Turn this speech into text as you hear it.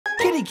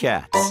kitty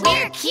cats.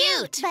 We're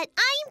cute. But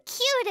I'm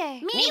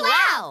cuter.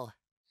 Meow.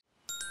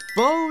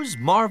 Bo's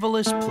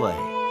Marvelous Play.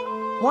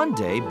 One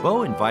day,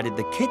 Bo invited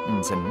the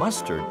kittens and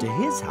Mustard to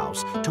his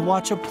house to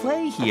watch a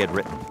play he had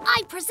written.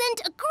 I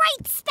present a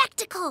great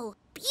spectacle.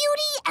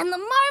 Beauty and the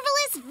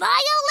Marvelous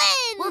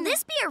Violin. Will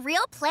this be a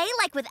real play,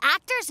 like with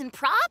actors and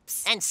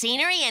props? And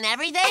scenery and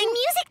everything? And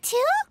music,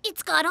 too?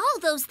 It's got all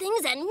those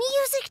things and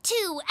music,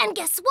 too. And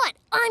guess what?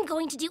 I'm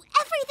going to do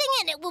everything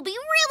and it will be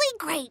really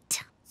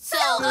great. So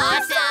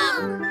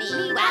awesome!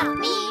 Me-wow,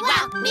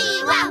 me-wow,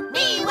 me-wow,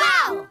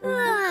 me-wow!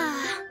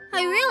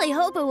 I really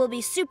hope it will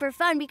be super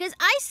fun because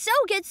I so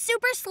get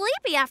super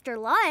sleepy after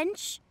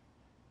lunch.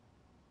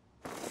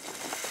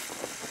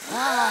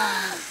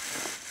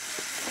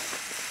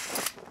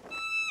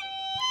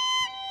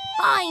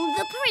 I'm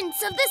the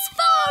prince of this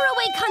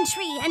faraway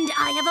country, and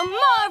I have a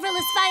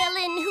marvelous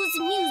violin whose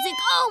music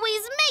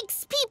always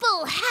makes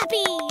people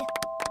happy.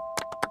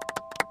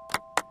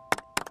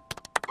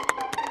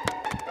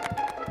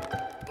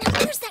 Now,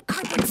 where's that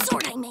cardboard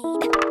sword I made?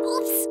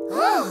 Oops.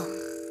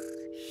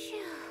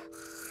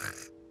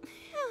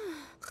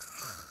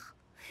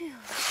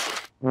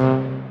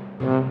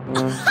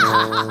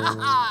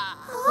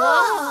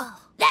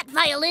 That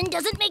violin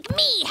doesn't make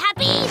me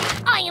happy.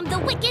 I am the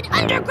wicked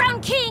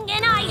Underground King,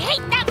 and I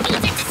hate that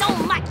music so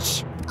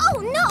much. Oh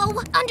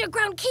no!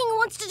 Underground King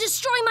wants to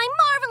destroy my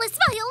marvelous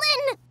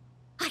violin.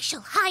 I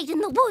shall hide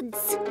in the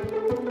woods.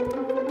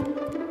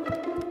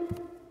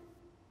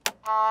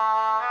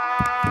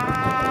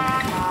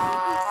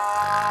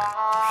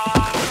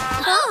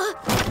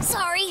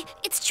 Sorry,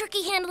 it's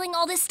tricky handling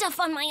all this stuff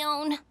on my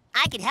own.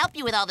 I could help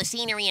you with all the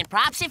scenery and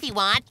props if you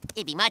want.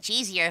 It'd be much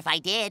easier if I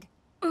did.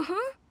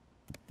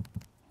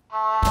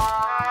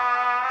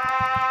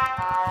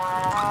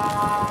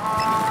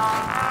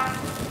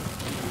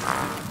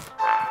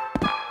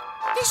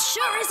 This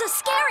sure is a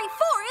scary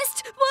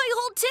forest. My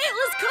whole tail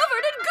is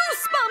covered in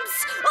goosebumps.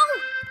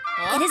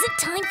 Oh, it isn't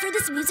time for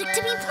this music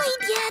to be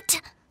played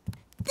yet.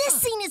 This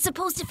scene is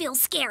supposed to feel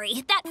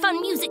scary. That fun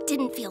music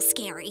didn't feel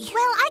scary.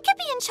 Well, I could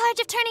be in charge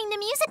of turning the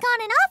music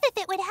on and off if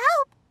it would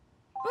help.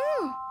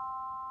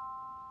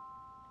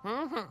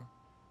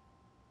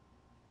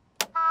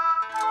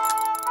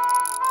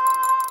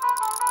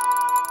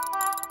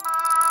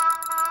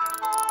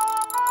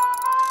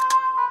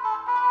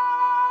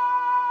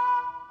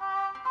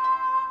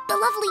 The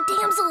lovely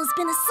damsel has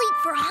been asleep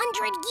for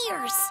 100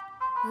 years.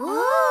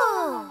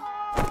 Ooh.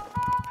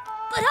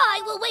 But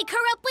I will wake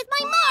her up with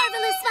my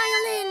marvelous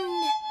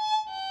violin.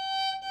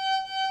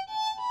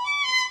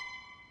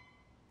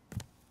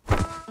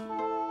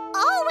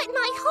 Oh, in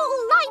my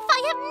whole life,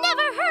 I have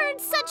never heard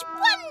such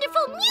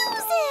wonderful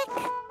music.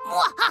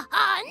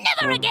 Mwahaha,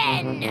 never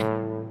again.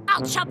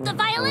 I'll chop the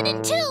violin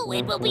in two.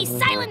 It will be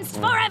silenced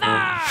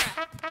forever.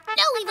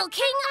 No, evil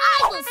king,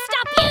 I will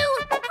stop you.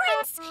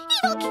 Prince,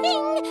 evil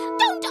king,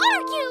 don't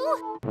argue.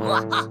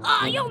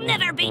 Mwahaha, you'll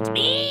never beat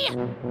me.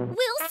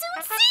 We'll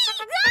soon see.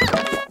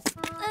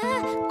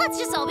 Let's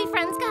just all be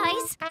friends,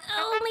 guys.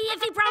 Only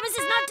if he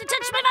promises not to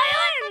touch my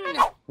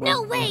violin.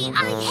 No way,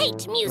 I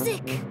hate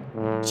music.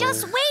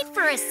 Just wait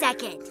for a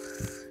second.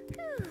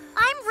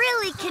 I'm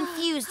really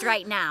confused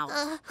right now.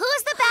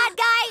 Who's the bad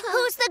guy?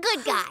 Who's the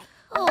good guy?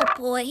 Oh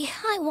boy,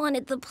 I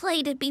wanted the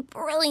play to be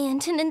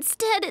brilliant, and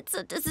instead it's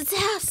a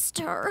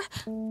disaster.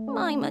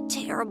 I'm a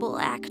terrible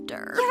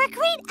actor. You're a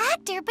great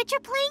actor, but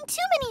you're playing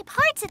too many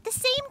parts at the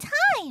same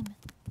time.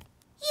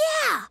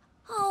 Yeah!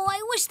 Oh,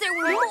 I wish there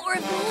were more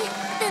of me.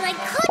 Then I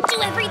could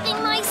do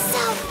everything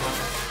myself.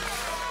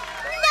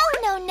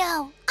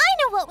 No. I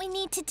know what we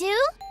need to do.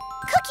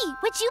 Cookie,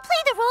 would you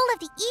play the role of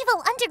the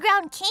evil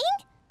Underground King?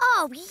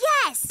 Oh,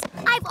 yes!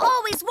 I've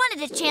always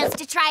wanted a chance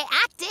to try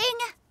acting.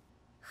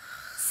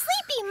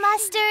 Sleepy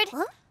Mustard,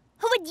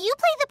 would you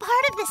play the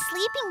part of the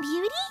Sleeping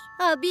Beauty?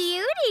 A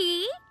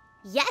beauty?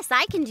 Yes,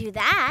 I can do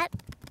that.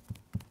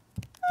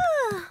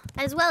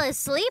 As well as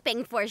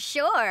sleeping, for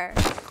sure.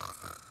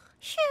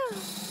 Phew.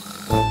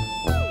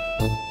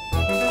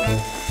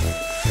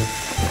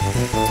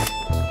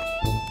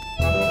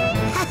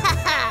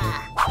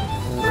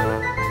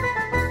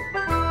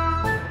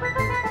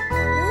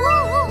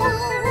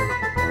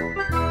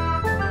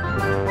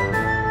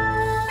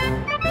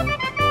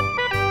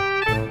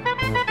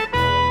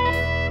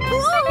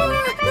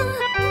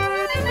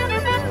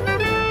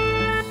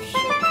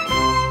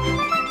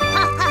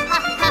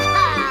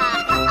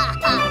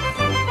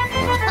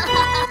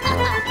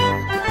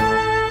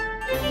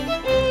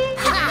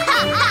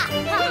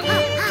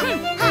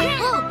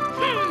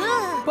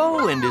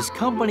 Bo and his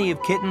company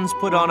of kittens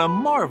put on a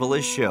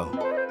marvelous show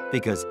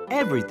because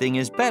everything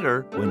is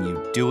better when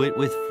you do it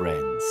with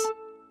friends.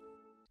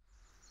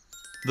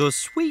 The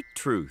Sweet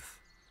Truth.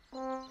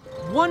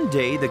 One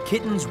day, the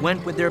kittens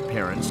went with their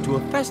parents to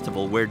a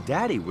festival where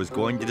Daddy was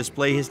going to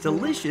display his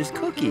delicious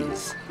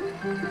cookies.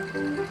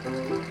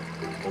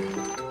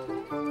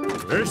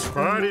 This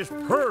spot is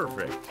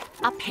perfect.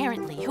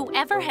 Apparently,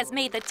 whoever has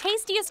made the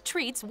tastiest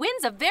treats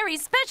wins a very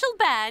special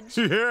badge.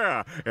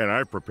 Yeah, and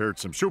I've prepared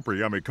some super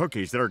yummy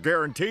cookies that are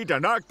guaranteed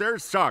to knock their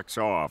socks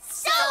off.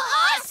 So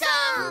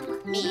awesome!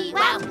 Me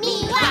wow,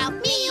 me wow,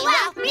 me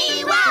wow,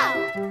 me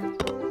wow!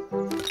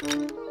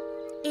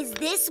 Is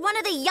this one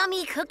of the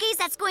yummy cookies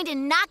that's going to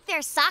knock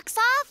their socks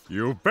off?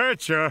 You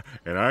betcha,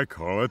 and I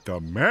call it the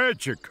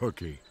magic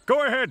cookie.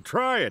 Go ahead,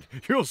 try it.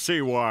 You'll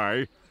see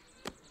why.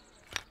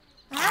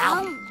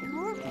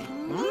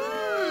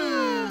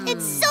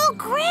 It's so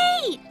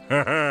great!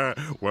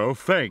 Well,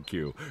 thank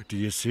you. Do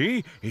you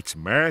see? It's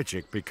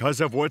magic because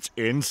of what's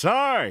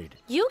inside.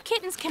 You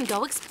kittens can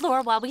go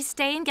explore while we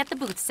stay and get the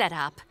booth set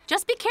up.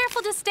 Just be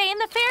careful to stay in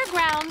the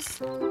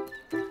fairgrounds.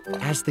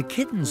 As the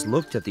kittens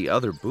looked at the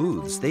other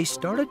booths, they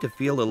started to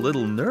feel a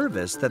little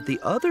nervous that the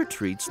other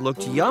treats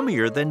looked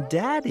yummier than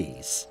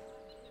Daddy's.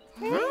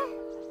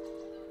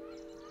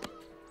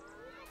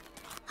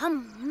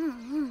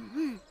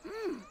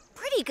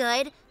 Pretty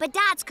good, but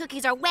Dad's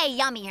cookies are way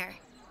yummier.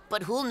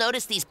 But who'll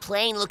notice these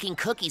plain-looking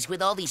cookies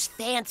with all these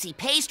fancy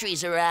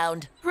pastries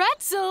around?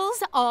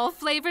 Pretzels! All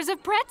flavors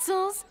of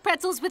pretzels.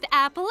 Pretzels with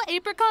apple,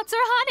 apricots, or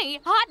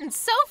honey. Hot and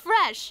so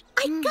fresh.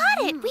 I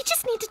got it! We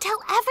just need to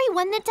tell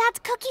everyone that Dad's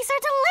cookies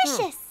are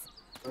delicious!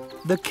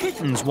 The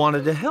kittens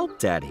wanted to help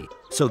Daddy,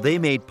 so they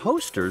made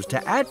posters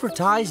to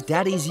advertise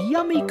Daddy's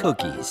yummy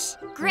cookies.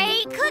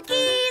 Great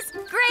cookies!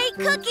 Great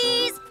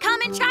cookies! Come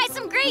and try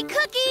some great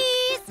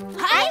cookies!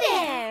 Hi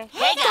there!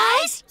 Hey,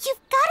 guys! You've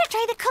got to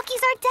try the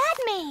cookies our dad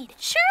made.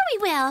 Sure we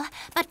will.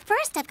 But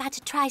first I've got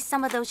to try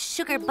some of those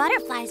sugar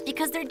butterflies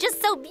because they're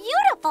just so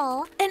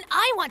beautiful. And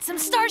I want some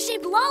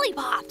star-shaped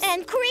lollipops.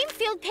 And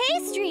cream-filled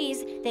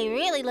pastries. They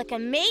really look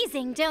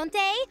amazing, don't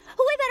they?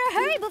 We better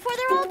hurry before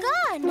they're all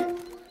gone.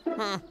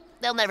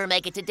 They'll never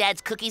make it to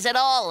Dad's cookies at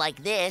all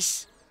like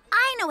this.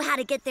 I know how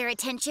to get their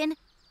attention.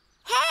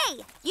 Hey,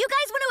 you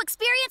guys want to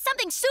experience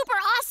something super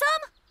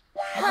awesome?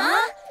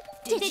 Huh?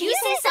 Did you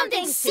say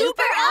something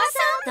super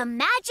awesome? The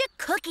magic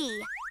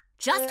cookie.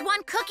 Just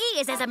one cookie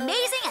is as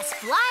amazing as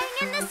flying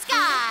in the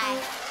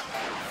sky.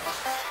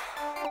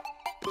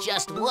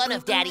 Just one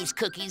of Daddy's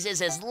cookies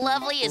is as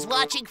lovely as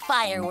watching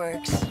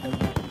fireworks.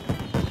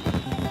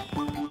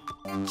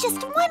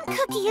 Just one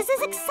cookie is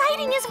as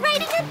exciting as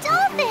riding a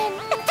dolphin.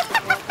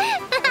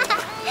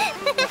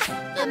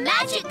 The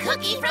magic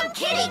cookie from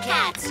Kitty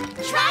Cats.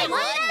 Try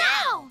one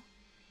now.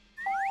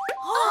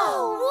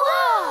 Oh,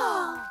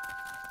 whoa!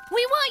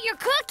 We want your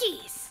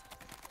cookies.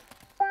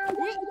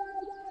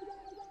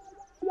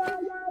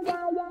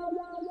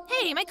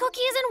 Hey, my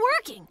cookie isn't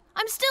working.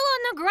 I'm still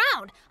on the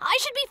ground. I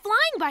should be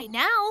flying by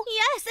now.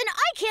 Yes, and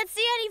I can't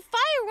see any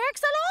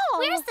fireworks at all.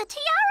 Where's the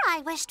tiara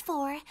I wished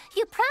for?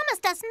 You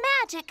promised us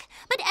magic,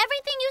 but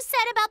everything you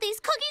said about these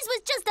cookies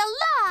was just a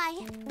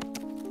lie.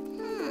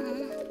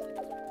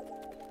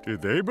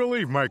 Did they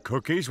believe my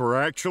cookies were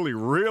actually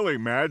really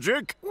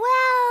magic?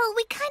 Well,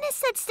 we kind of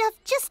said stuff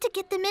just to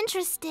get them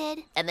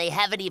interested. And they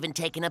haven't even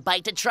taken a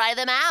bite to try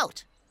them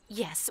out.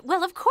 Yes,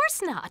 well, of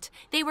course not.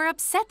 They were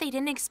upset they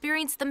didn't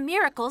experience the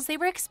miracles they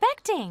were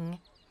expecting.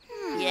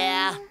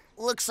 Yeah,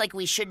 looks like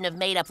we shouldn't have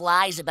made up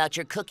lies about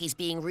your cookies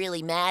being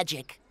really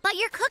magic. But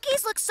your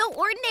cookies look so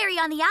ordinary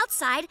on the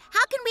outside.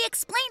 How can we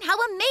explain how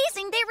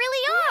amazing they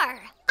really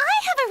are?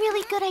 I have a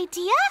really good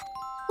idea.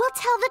 We'll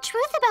tell the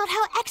truth about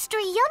how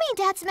extra yummy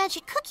Dad's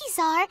magic cookies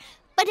are,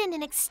 but in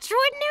an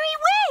extraordinary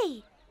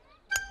way.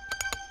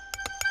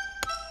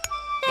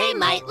 They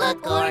might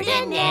look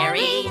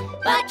ordinary,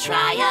 but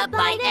try a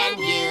bite and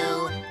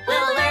you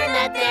will learn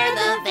that they're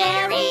the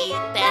very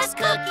best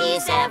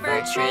cookies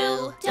ever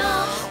true.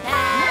 Don't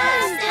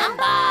pass them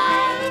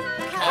by,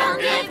 come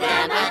give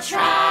them a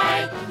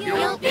try.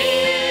 You'll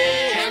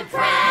be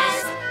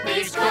impressed,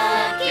 these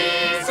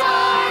cookies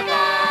are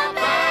the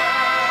best.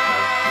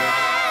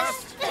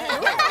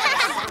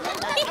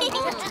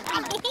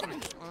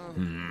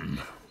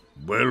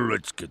 Well,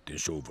 let's get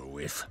this over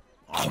with.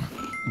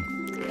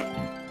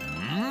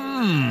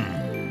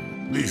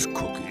 These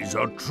cookies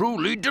are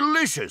truly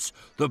delicious.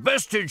 The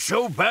Best in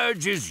Show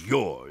badge is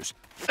yours.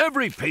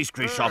 Every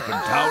pastry shop in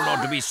town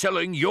ought to be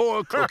selling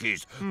your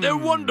cookies. They're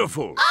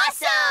wonderful.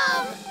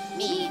 Awesome!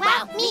 Me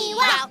wow, me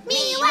wow,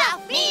 me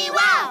wow, me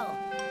wow!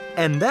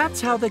 And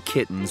that's how the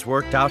kittens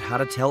worked out how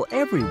to tell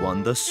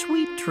everyone the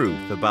sweet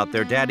truth about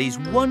their Daddy's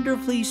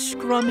wonderfully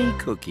scrummy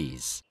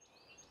cookies.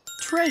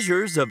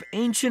 Treasures of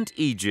ancient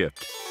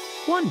Egypt.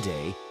 One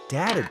day,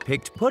 Dad had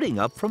picked Pudding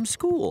up from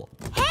school.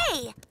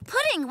 Hey,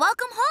 Pudding,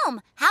 welcome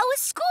home. How was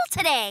school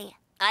today?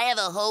 I have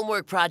a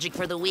homework project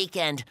for the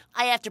weekend.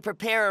 I have to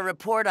prepare a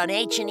report on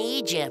ancient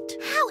Egypt.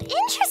 How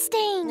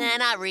interesting! Nah,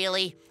 not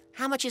really.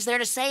 How much is there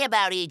to say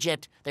about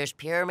Egypt? There's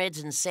pyramids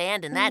and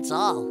sand, and that's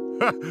all.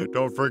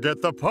 Don't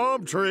forget the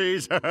palm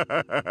trees.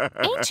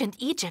 Ancient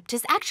Egypt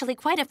is actually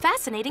quite a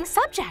fascinating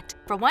subject.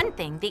 For one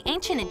thing, the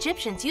ancient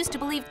Egyptians used to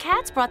believe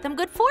cats brought them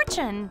good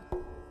fortune.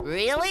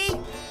 Really?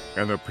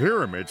 And the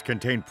pyramids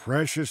contain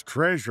precious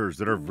treasures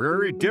that are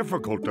very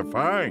difficult to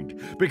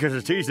find because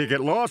it's easy to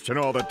get lost in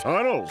all the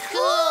tunnels.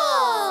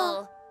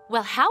 Cool!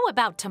 Well, how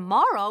about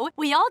tomorrow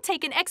we all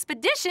take an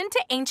expedition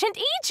to ancient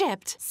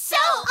Egypt? So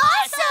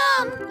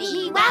awesome!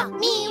 Me wow,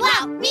 me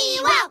wow, me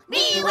wow,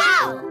 me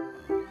wow!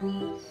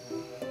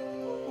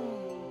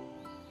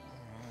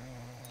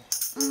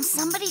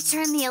 Somebody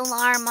turn the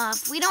alarm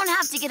off. We don't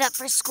have to get up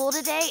for school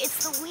today.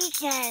 It's the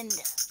weekend.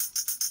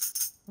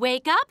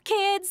 Wake up,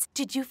 kids!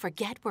 Did you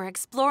forget we're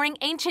exploring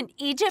ancient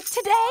Egypt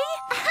today?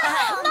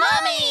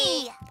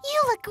 Mommy!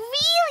 You look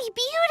really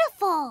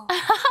beautiful.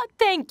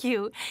 Thank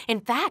you. In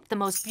fact, the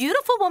most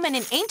beautiful woman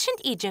in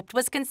ancient Egypt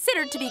was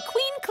considered to be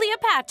Queen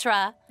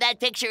Cleopatra. That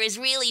picture is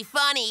really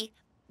funny.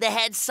 The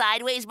head's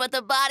sideways, but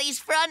the body's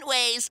front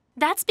ways.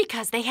 That's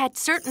because they had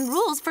certain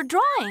rules for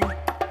drawing.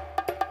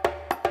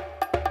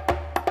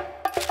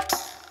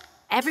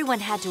 Everyone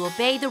had to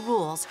obey the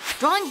rules.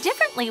 Drawing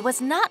differently was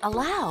not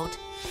allowed.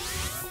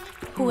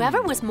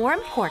 Whoever was more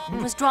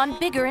important was drawn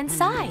bigger in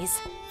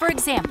size. For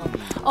example,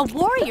 a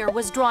warrior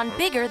was drawn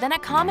bigger than a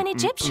common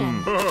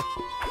Egyptian.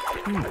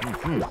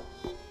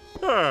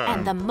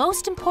 And the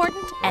most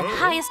important and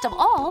highest of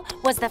all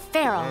was the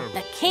pharaoh,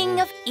 the king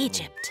of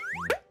Egypt.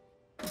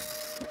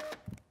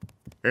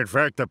 In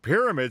fact, the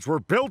pyramids were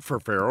built for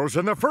pharaohs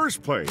in the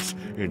first place.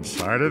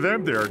 Inside of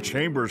them, there are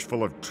chambers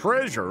full of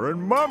treasure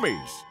and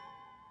mummies.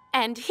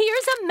 And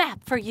here's a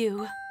map for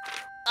you.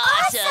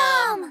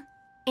 Awesome!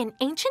 In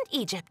ancient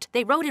Egypt,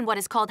 they wrote in what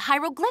is called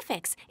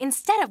hieroglyphics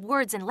instead of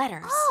words and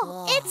letters.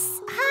 Oh,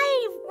 it's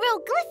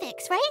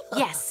hieroglyphics, right?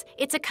 Yes,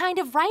 it's a kind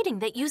of writing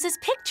that uses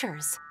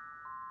pictures.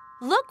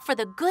 Look for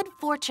the good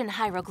fortune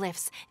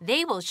hieroglyphs.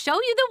 They will show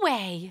you the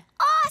way.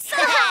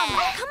 Awesome!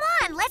 Come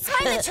on, let's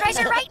find the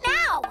treasure right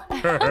now.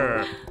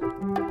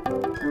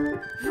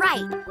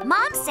 Right.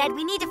 Mom said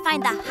we need to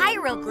find the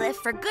hieroglyph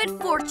for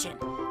good fortune.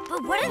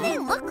 But what do they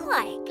look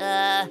like?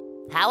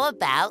 How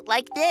about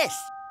like this?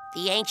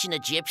 The ancient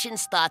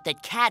Egyptians thought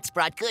that cats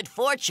brought good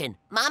fortune.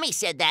 Mommy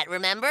said that,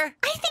 remember?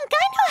 I think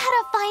I know how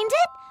to find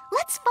it.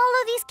 Let's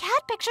follow these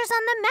cat pictures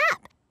on the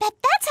map. Bet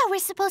that's how we're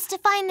supposed to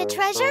find the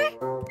treasure.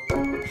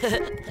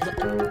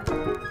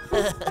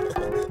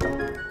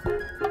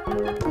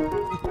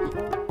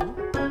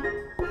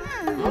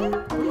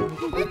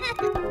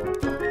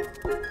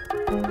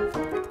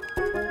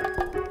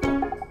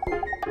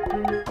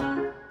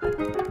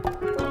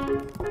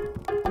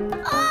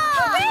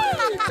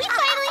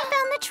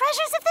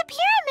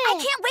 I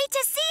can't wait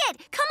to see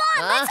it! Come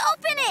on, let's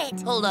open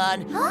it! Hold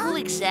on. Who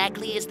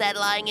exactly is that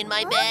lying in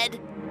my bed?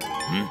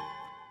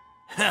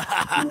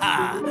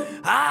 Hi,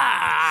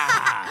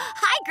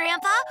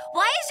 Grandpa.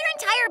 Why is your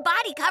entire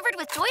body covered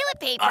with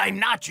toilet paper? I'm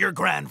not your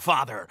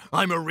grandfather.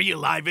 I'm a real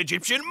live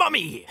Egyptian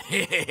mummy.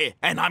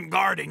 And I'm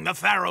guarding the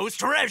pharaoh's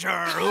treasure.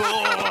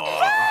 Run!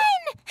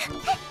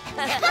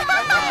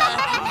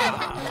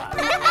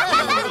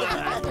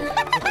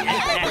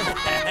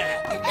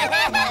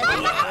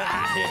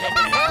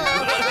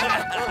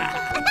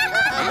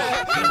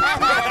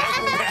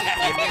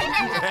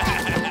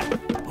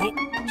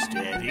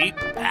 Steady.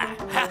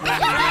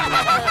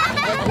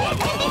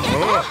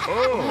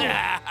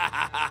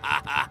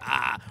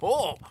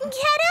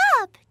 Get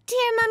up,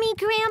 dear Mummy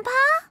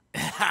Grandpa.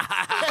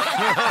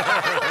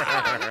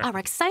 Our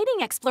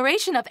exciting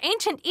exploration of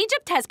ancient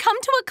Egypt has come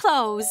to a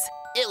close.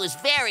 It was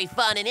very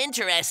fun and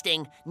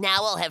interesting.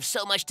 Now I'll have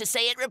so much to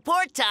say at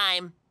report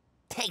time.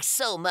 Thanks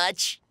so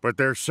much. But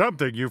there's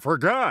something you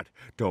forgot.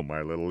 Don't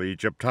my little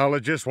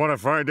Egyptologist want to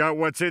find out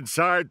what's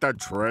inside the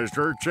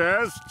treasure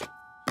chest?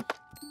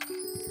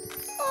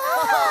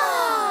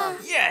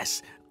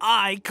 Yes,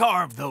 I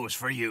carved those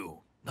for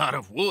you. Out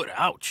of wood,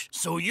 ouch.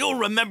 So you'll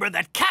remember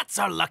that cats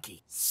are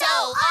lucky. So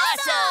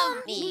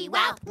awesome!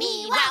 Me-wow,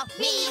 me-wow,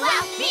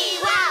 me-wow,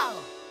 me-wow!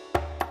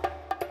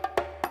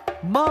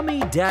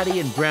 Mommy, Daddy,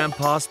 and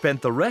Grandpa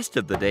spent the rest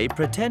of the day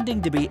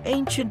pretending to be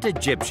ancient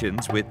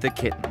Egyptians with the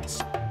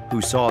kittens,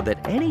 who saw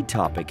that any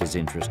topic is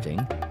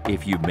interesting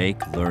if you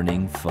make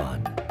learning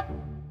fun.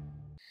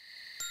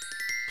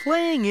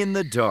 Playing in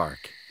the dark.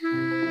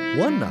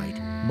 One night,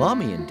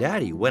 Mommy and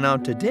Daddy went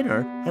out to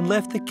dinner and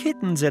left the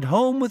kittens at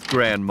home with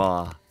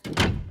Grandma.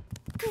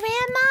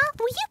 Grandma,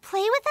 will you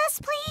play with us,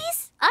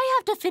 please? I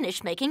have to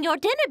finish making your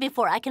dinner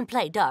before I can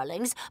play,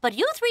 darlings. But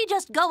you three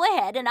just go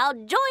ahead and I'll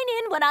join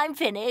in when I'm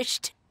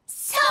finished.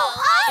 So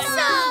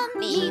awesome!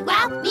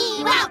 Me-wow,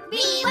 me-wow,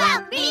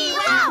 me-wow,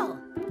 me-wow!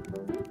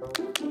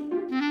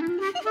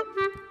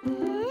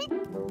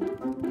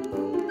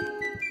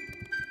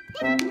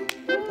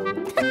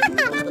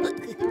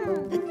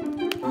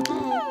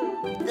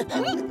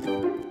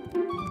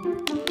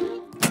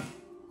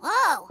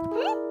 Whoa!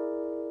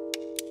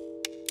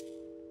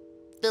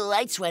 The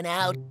lights went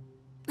out.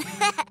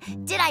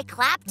 Did I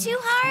clap too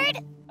hard?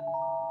 Cookie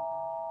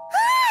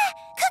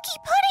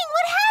Pudding,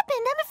 what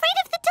happened? I'm afraid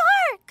of the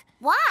dark.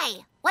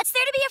 Why? What's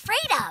there to be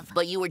afraid of?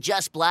 But you were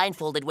just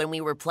blindfolded when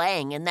we were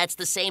playing, and that's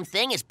the same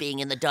thing as being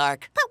in the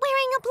dark. But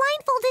wearing a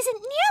blindfold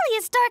isn't nearly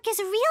as dark as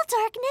real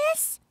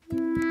darkness.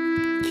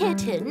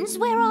 Kittens,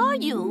 where are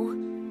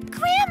you?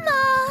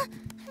 Grandma!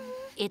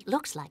 It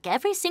looks like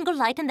every single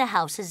light in the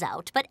house is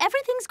out, but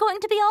everything's going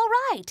to be all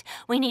right.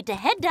 We need to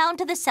head down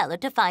to the cellar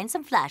to find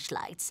some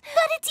flashlights.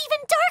 But it's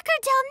even darker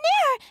down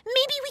there.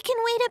 Maybe we can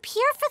wait up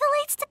here for the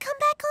lights to come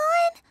back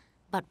on?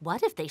 But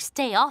what if they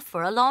stay off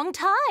for a long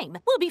time?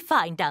 We'll be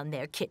fine down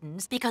there,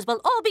 kittens, because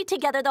we'll all be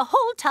together the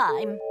whole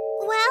time.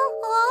 Well,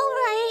 all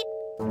right.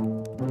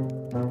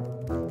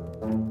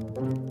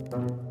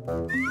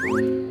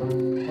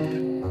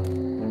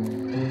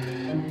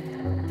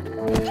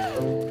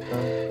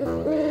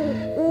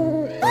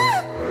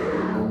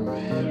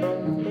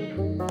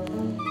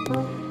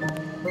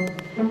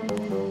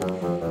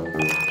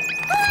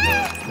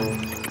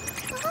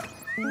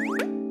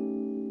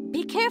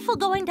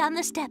 careful going down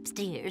the steps,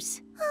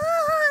 dears.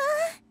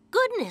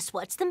 Goodness,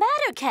 what's the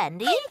matter,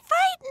 Candy? I'm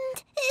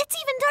frightened. It's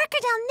even darker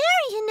down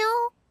there, you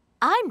know.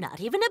 I'm not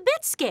even a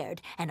bit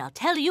scared, and I'll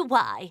tell you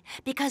why.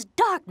 Because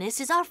darkness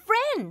is our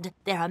friend.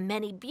 There are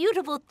many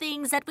beautiful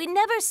things that we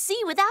never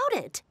see without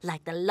it,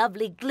 like the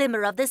lovely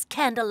glimmer of this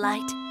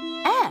candlelight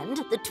and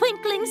the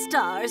twinkling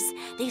stars.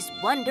 These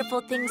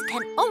wonderful things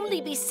can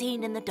only be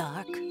seen in the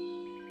dark.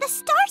 The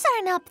stars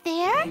aren't up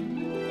there.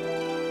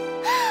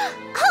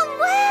 Oh,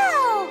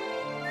 wow!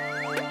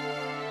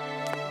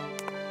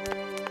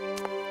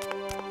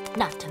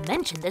 Not to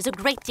mention, there's a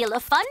great deal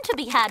of fun to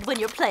be had when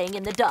you're playing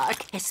in the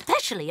dark,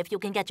 especially if you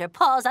can get your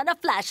paws on a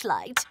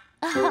flashlight.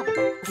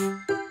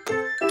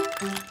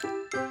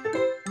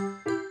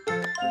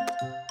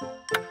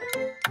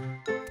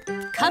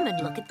 Come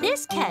and look at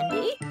this,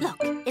 Candy. Look,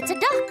 it's a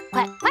duck.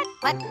 Quack, quack,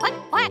 quack, quack,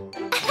 quack.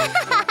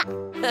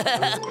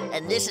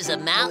 And this is a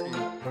mountain.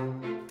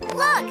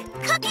 Look,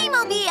 Cookie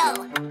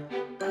Mobile.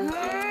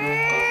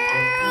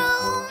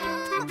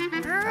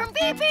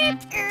 Beep, beep.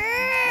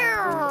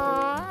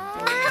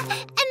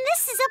 And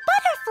this is a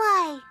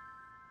butterfly.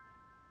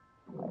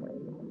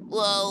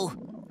 Whoa,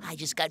 I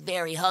just got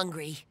very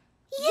hungry.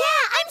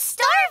 Yeah, I'm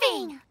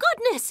starving.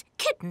 Goodness,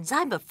 kittens,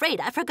 I'm afraid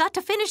I forgot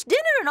to finish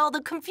dinner in all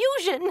the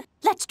confusion.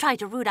 Let's try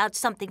to root out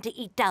something to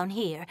eat down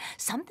here.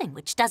 Something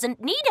which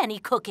doesn't need any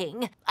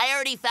cooking. I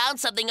already found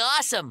something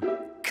awesome.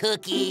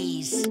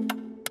 Cookies. And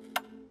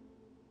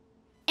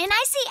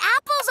I see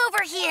apples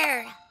over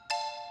here.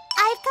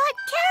 I've got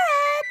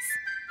carrots.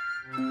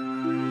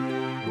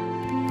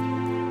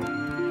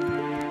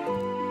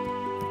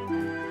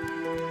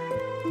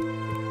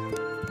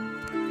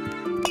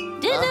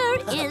 Dinner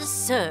is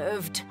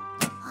served.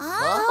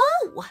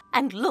 Oh,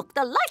 and look,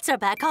 the lights are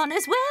back on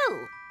as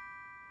well.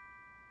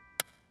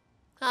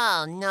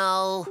 Oh,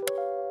 no.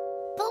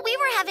 But we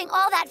were having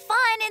all that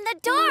fun in the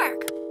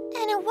dark.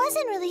 And it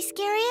wasn't really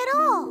scary at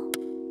all.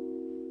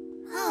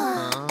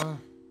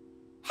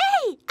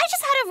 Hey, I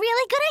just had a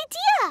really good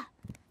idea.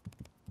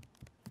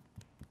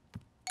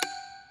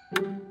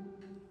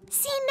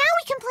 See, now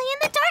we can play in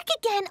the dark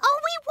again, all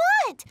we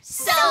want.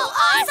 So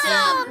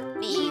awesome!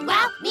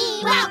 Me-wow,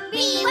 me-wow,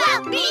 me-wow,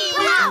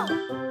 me-wow!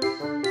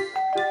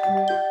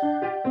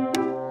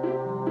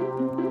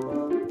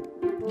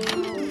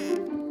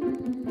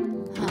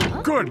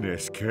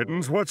 Goodness,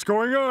 kittens, what's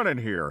going on in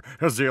here?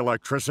 Has the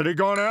electricity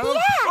gone out?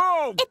 Yeah!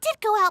 Oh! It did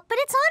go out, but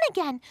it's on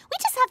again. We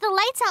just have the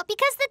lights out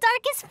because the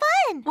dark is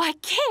fun. Why,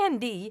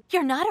 Candy,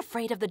 you're not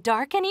afraid of the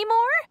dark anymore?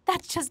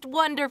 That's just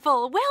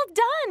wonderful. Well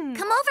done.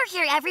 Come over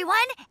here, everyone,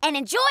 and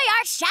enjoy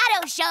our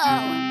shadow show.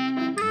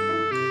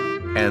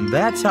 And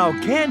that's how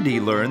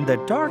Candy learned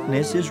that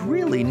darkness is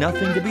really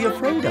nothing to be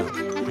afraid of.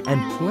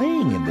 And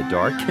playing in the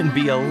dark can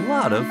be a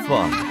lot of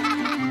fun.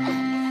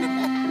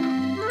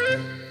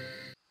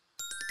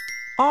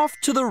 Off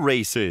to the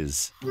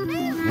races.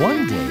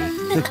 One day,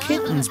 the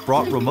kittens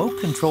brought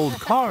remote-controlled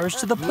cars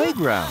to the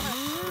playground.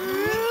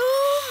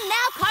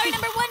 Now car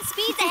number 1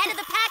 speeds ahead of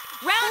the pack,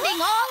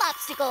 rounding all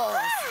obstacles.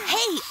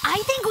 Hey,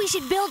 I think we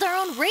should build our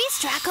own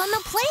racetrack on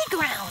the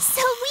playground.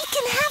 So we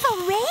can have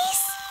a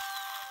race?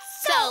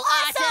 So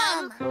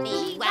awesome!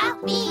 Me-wow,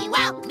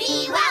 me-wow,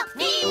 me-wow,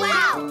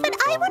 me-wow! But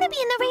I want to be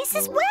in the race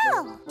as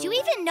well. Do you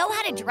even know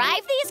how to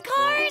drive these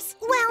cars?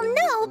 Well,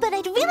 no, but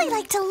I'd really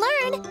like to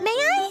learn. May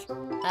I?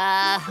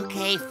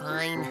 Okay,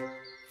 fine.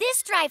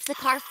 This drives the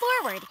car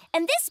forward,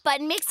 and this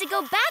button makes it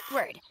go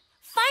backward.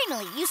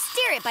 Finally, you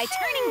steer it by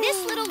turning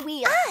this little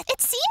wheel. Ah,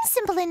 it seems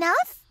simple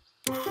enough.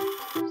 Not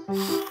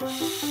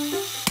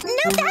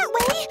that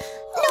way.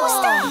 No,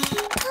 stop.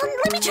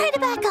 Let me try to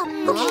back up.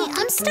 Okay,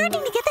 I'm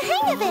starting to get the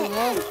hang of it.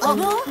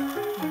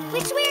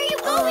 Which way are you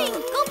going?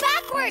 Go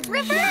backwards,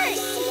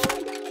 reverse.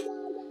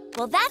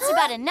 Well, that's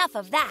about enough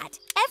of that.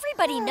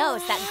 Everybody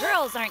knows that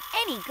girls aren't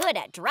any good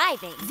at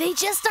driving. They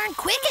just aren't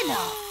quick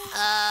enough.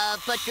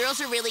 But girls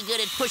are really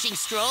good at pushing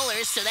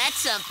strollers, so that's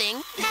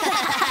something.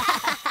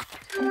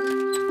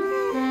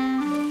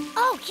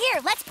 Oh,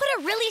 here, let's put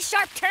a really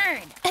sharp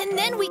turn. And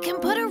then we can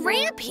put a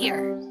ramp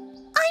here.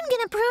 I'm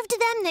gonna prove to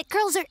them that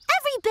girls are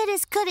every bit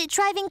as good at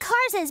driving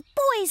cars as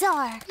boys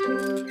are.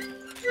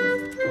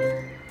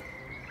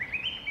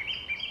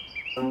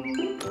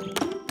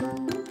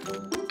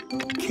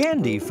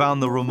 Candy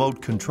found the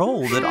remote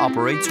control that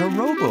operates her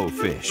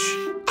robo-fish.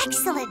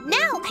 Excellent.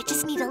 Now I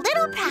just need a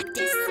little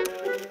practice.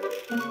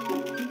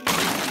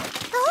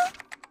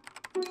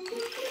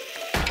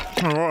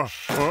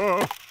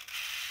 Huh?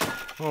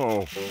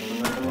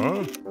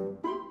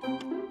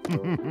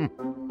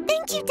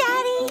 Thank you,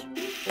 Daddy.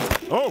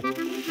 Oh.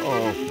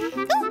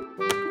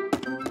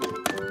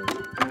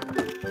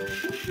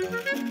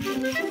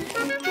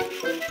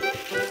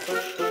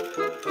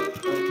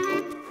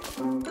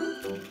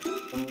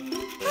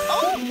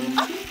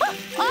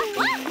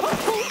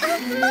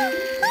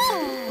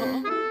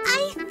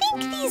 I think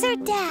these are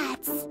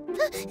Dad's.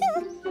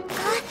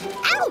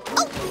 Ow!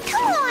 Oh,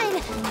 come on!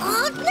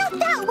 Not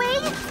that way!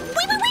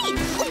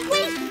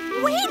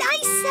 Wait, I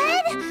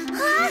said!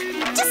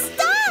 Just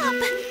stop!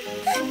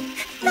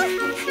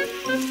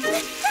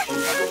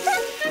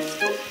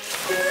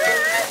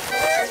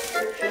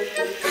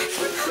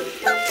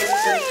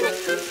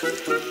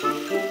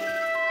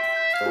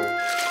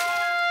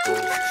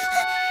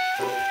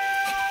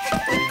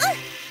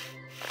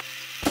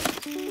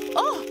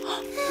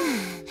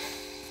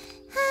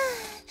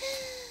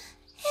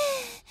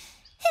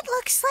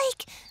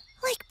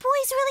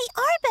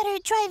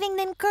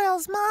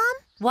 miles, Mom.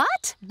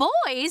 What?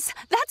 Boys?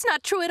 That's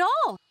not true at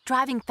all.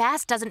 Driving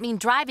fast doesn't mean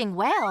driving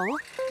well.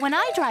 When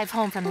I drive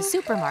home from the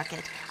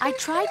supermarket, I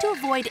try to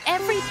avoid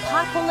every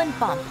pothole and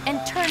bump and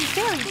turn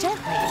very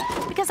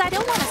gently because I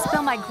don't want to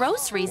spill my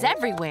groceries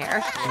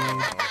everywhere.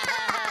 I've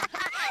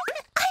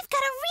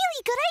got a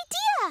really good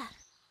idea.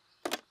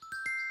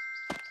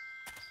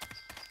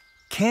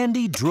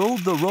 Candy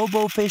drove the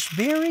robo-fish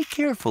very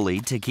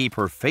carefully to keep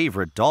her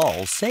favorite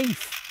doll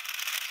safe.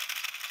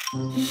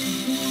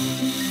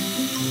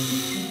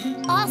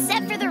 All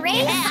set for the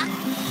race? Yeah.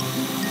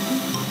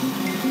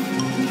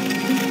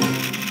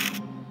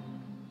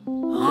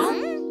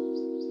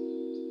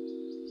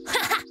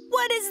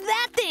 What is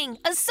that thing?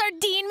 A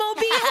sardine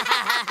mobile?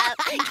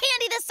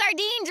 Candy the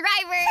sardine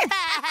driver.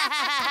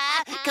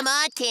 Come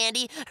on,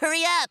 Candy.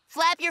 Hurry up.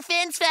 Flap your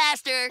fins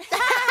faster.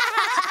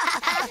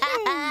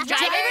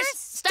 Drivers,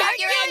 start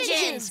your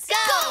engines.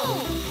 Go!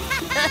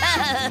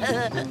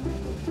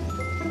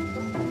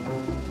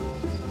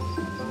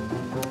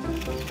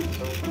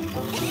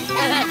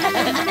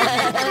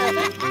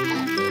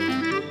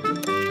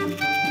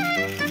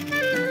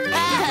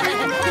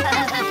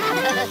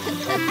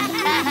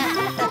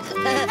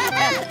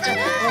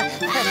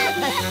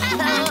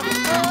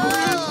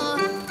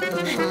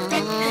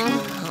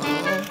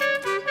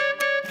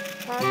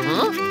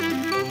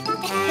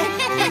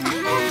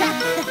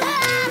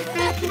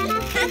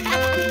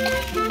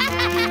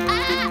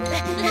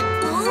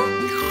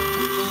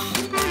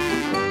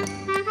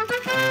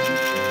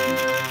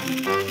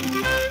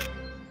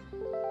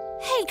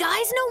 Hey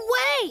guys, no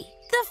way!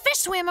 The fish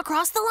swam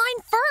across the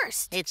line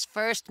first. It's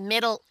first,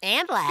 middle,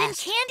 and Then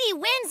last. Candy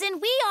wins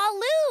and we all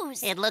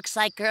lose. It looks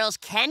like girls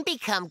can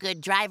become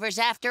good drivers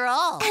after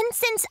all. And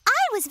since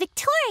I was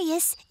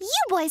victorious, you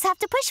boys have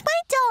to push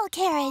my doll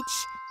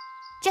carriage.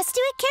 Just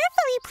do it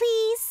carefully,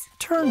 please.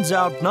 Turns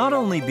out not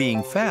only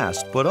being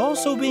fast, but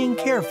also being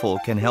careful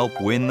can help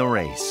win the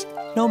race,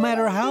 no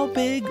matter how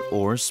big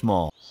or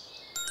small.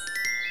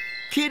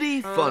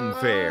 Kitty Fun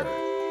Fair.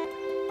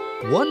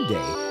 One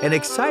day, an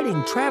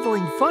exciting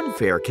traveling fun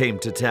fair came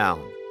to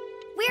town.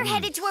 We're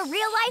headed to a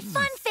real-life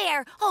fun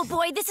fair. Oh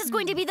boy, this is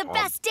going to be the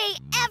best day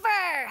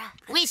ever.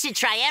 We should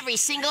try every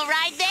single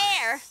ride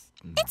there.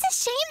 It's a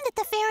shame that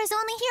the fair is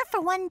only here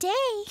for one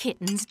day.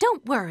 Kittens,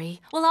 don't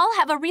worry. We'll all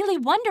have a really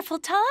wonderful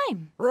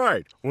time.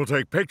 Right. We'll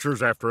take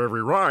pictures after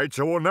every ride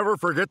so we'll never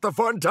forget the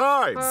fun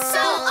times. So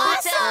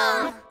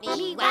awesome!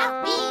 Me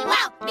wow, me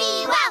wow,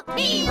 me wow,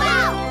 me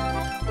wow!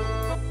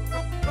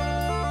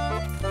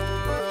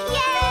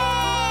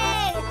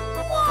 Yay!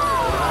 Whoa!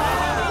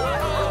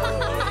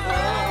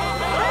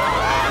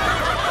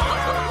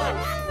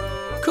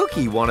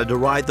 Cookie wanted to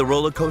ride the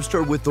roller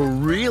coaster with the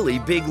really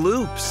big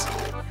loops.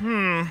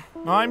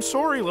 I'm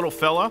sorry, little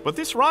fella, but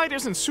this ride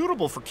isn't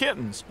suitable for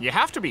kittens. You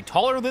have to be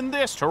taller than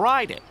this to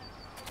ride it.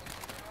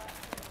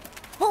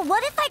 Well,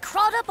 what if I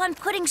crawled up on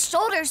Pudding's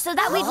shoulders so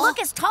that we'd look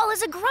as tall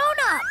as a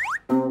grown-up?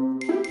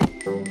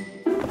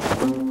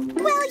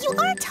 Well, you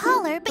are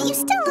taller, but you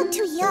still look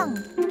too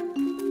young.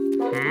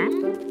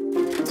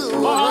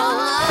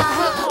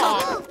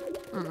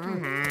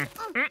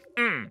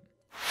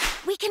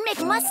 We can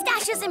make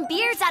mustaches and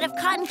beards out of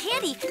cotton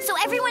candy so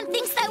everyone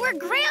thinks that we're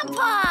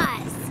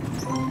grandpas.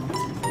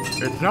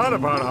 It's not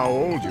about how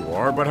old you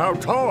are, but how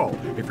tall.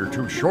 If you're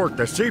too short,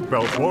 the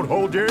seatbelts won't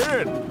hold you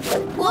in.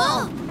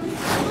 Whoa!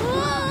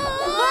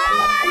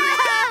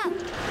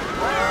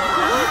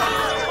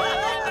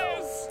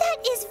 That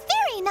is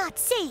very not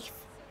safe.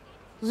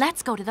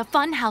 Let's go to the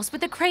fun house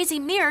with the crazy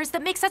mirrors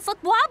that makes us look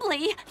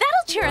wobbly.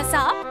 That'll cheer us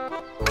up.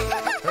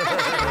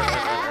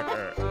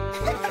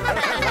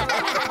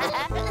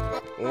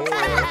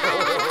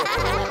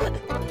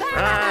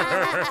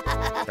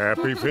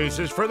 Happy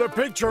faces for the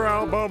picture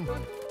album.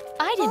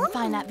 I didn't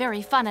find that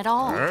very fun at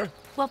all. Huh?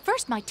 Well,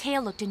 first my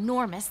tail looked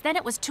enormous, then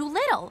it was too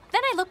little.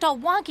 Then I looked all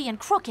wonky and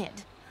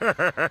crooked.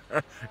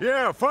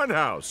 Yeah,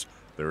 funhouse.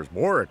 There's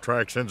more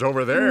attractions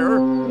over there.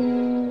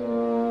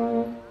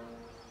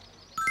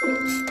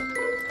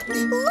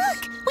 Look,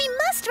 we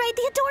must ride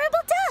the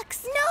adorable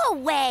ducks. No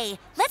way!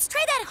 Let's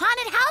try that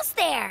haunted house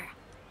there.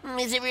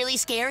 Is it really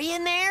scary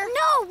in there?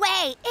 No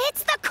way!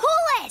 It's the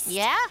coolest!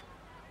 Yeah?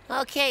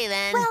 Okay,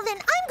 then. Well, then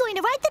I'm going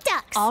to ride the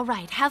ducks. All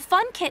right, have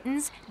fun,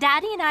 kittens.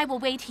 Daddy and I will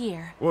wait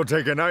here. We'll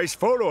take a nice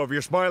photo of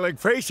your smiling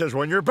faces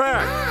when you're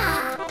back.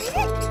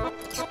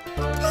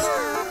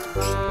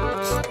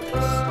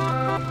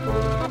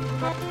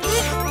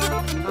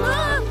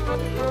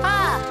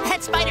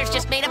 That spider's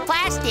just made of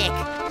plastic.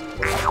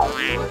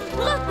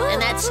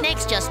 And that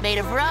snake's just made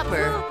of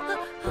rubber.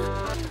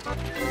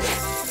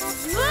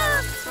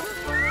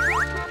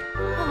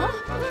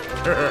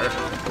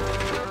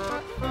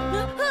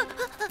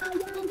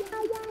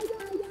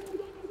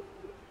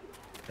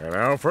 And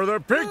now for the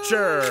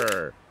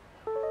picture.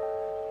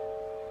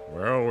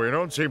 Well, we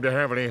don't seem to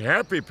have any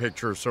happy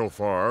pictures so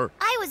far.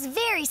 I was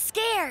very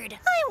scared.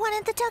 I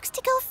wanted the ducks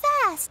to go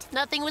fast.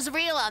 Nothing was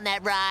real on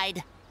that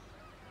ride.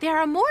 There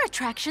are more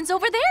attractions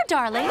over there,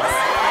 darlings.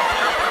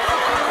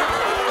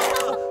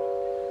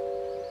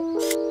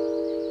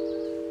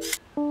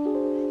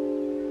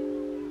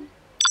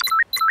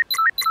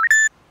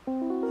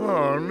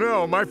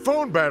 no, my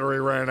phone battery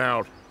ran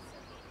out.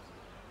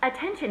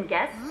 Attention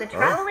guests, the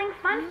traveling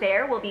fun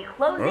fair will be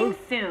closing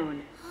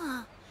soon.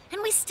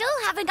 And we still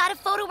haven't got a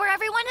photo where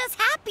everyone is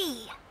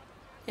happy.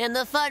 And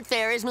the fun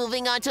fair is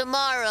moving on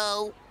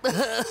tomorrow. I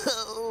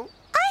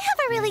have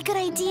a really good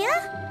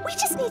idea. We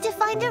just need to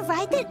find a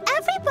ride that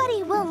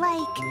everybody will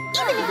like,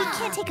 even if we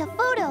can't take a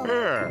photo.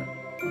 Yeah.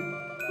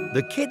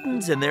 The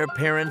kittens and their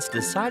parents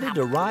decided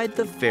to ride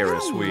the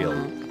Ferris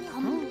wheel.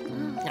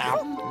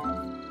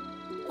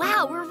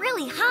 Wow, we're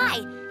really high.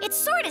 It's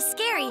sort of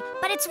scary,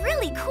 but it's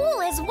really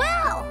cool as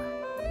well.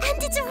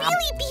 And it's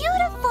really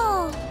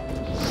beautiful.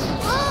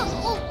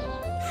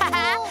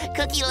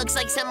 Cookie looks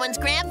like someone's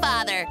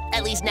grandfather.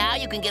 At least now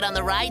you can get on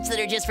the rides that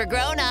are just for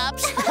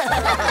grown-ups.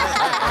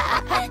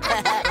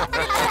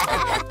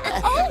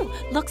 Oh,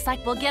 looks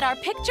like we'll get our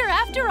picture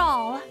after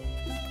all.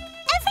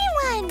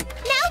 Everyone,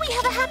 now we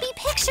have a happy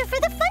picture for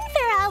the Fun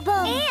Fair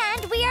album.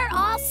 And we are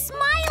all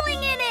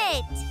smiling in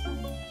it.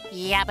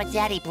 Yeah, but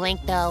Daddy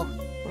blinked, though.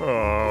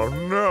 Oh,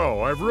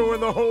 no, I've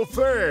ruined the whole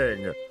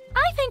thing.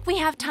 I think we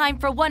have time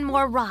for one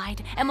more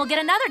ride, and we'll get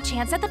another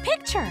chance at the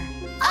picture.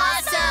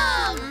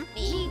 Awesome!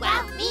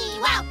 Me-wow,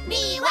 me-wow,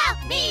 me-wow,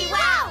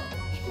 me-wow.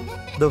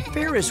 The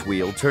Ferris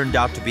wheel turned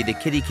out to be the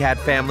kitty cat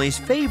family's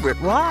favorite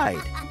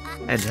ride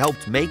and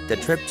helped make the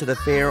trip to the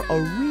fair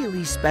a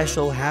really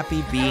special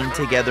happy being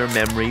together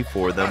memory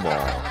for them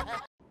all.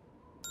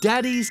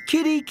 Daddy's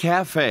Kitty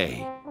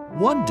Cafe.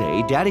 One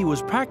day, Daddy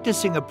was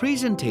practicing a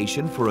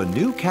presentation for a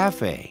new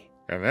cafe.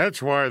 And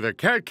that's why the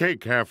Cat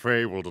Cake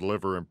Cafe will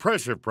deliver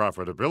impressive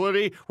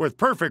profitability with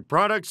perfect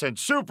products and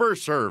super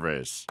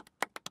service.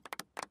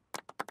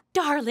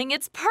 Darling,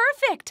 it's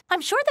perfect.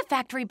 I'm sure the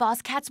factory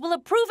boss cats will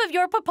approve of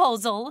your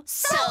proposal.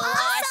 So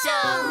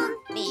awesome!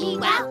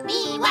 Me-wow,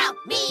 me-wow,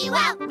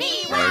 me-wow, I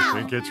me-wow.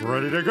 think it's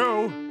ready to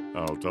go.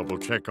 I'll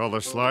double-check all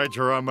the slides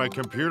are on my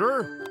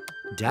computer.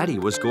 Daddy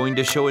was going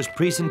to show his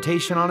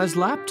presentation on his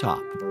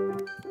laptop.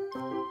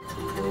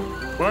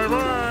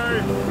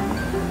 Bye-bye!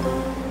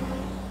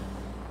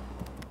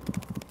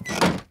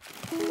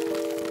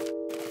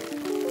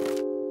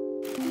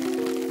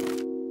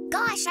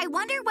 Gosh, I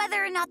wonder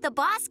whether or not the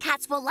boss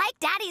cats will like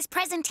Daddy's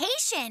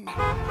presentation.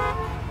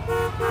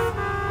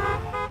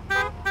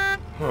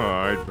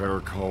 I'd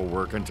better call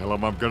work and tell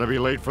them I'm gonna be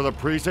late for the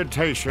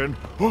presentation.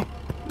 Oh,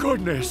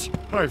 goodness,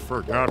 I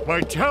forgot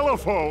my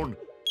telephone.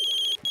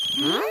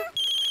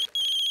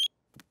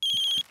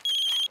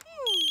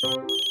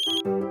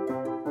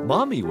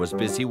 Mommy was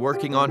busy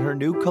working on her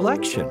new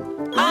collection.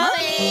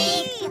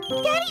 Mommy!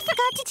 Daddy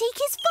forgot to take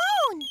his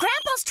phone.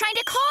 Grandpa's trying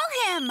to call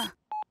him.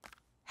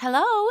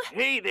 Hello?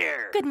 Hey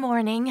there. Good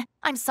morning.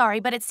 I'm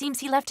sorry, but it seems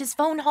he left his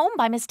phone home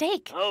by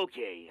mistake.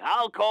 Okay,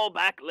 I'll call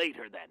back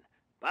later then.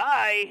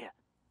 Bye.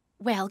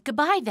 Well,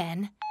 goodbye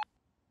then.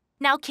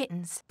 Now,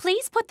 kittens,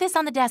 please put this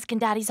on the desk in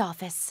Daddy's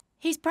office.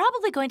 He's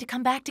probably going to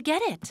come back to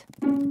get it.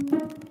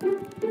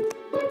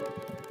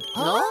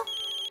 Huh?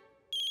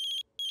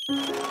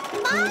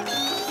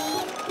 Mommy!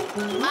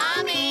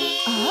 Mommy!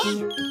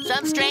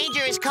 Some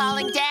stranger is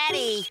calling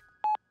Daddy.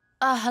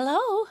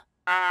 Hello?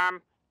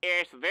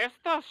 Is this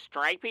the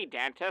stripy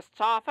dentist's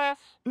office?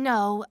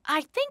 No, I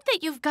think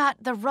that you've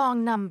got the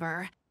wrong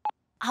number.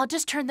 I'll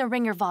just turn the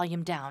ringer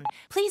volume down.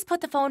 Please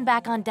put the phone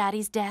back on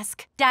Daddy's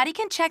desk. Daddy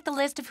can check the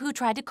list of who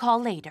tried to call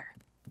later.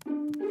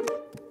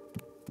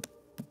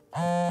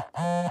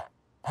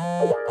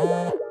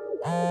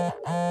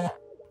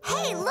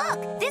 Hey,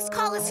 look! This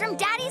call is from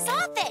Daddy's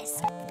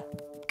office.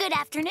 Good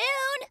afternoon.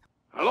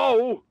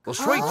 Hello? The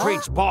Sweet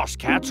Treats boss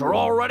cats are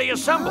already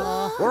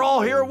assembled. We're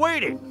all here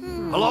waiting.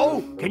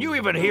 Hello? Can you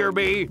even hear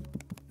me?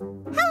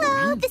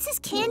 Hello, this is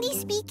Candy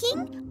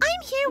speaking.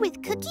 I'm here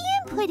with Cookie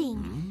and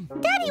Pudding.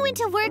 Daddy went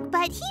to work,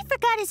 but he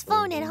forgot his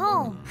phone at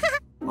home.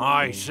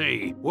 I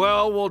see.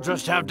 Well, we'll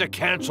just have to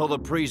cancel the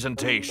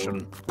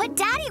presentation. But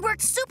Daddy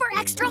worked super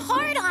extra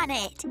hard on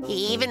it.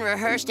 He even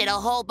rehearsed it a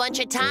whole bunch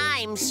of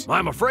times.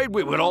 I'm afraid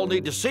we would all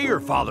need to see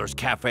your father's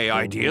cafe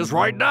ideas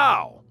right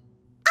now.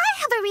 I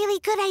have a really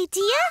good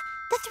idea.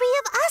 The three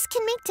of us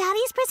can make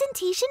Daddy's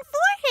presentation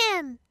for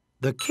him.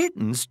 The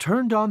kittens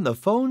turned on the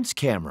phone's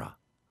camera.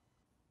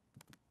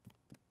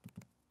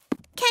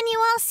 Can you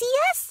all see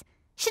us?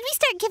 Should we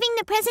start giving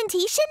the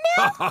presentation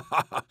now?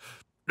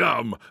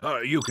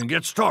 You can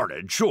get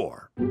started,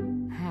 sure.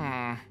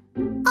 All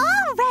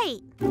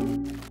right.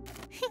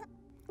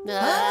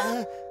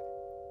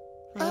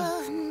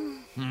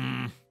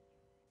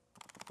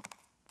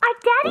 Our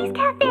Daddy's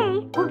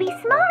Cafe will be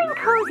small and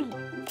cozy.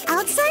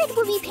 Outside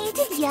will be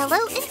painted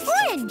yellow and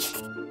orange.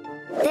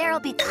 There'll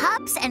be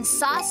cups and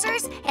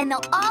saucers, and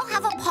they'll all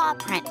have a paw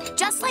print,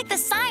 just like the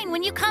sign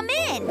when you come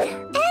in.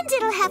 And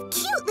it'll have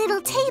cute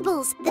little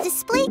tables. The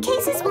display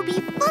cases will be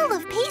full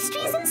of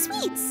pastries and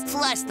sweets.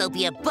 Plus, there'll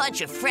be a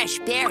bunch of fresh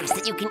berries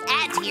that you can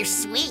add to your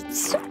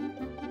sweets.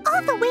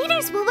 All the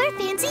waiters will wear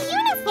fancy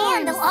uniforms.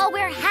 And they'll all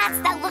wear hats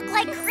that look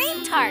like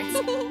cream tarts.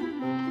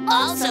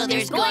 Also,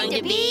 there's going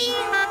to be...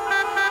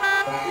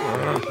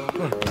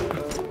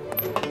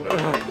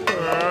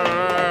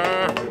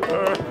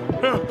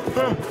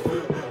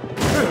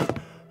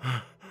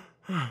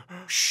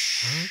 Shh.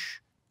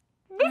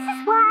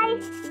 Bye!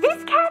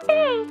 This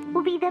cafe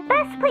will be the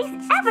best place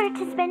ever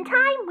to spend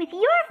time with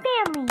your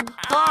family.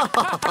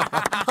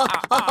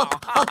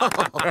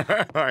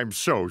 I'm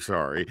so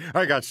sorry.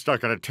 I got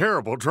stuck in a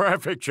terrible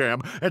traffic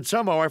jam, and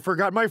somehow I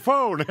forgot my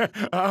phone.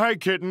 Hi,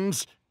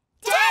 kittens.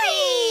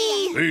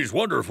 Daddy! These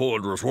wonderful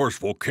and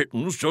resourceful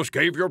kittens just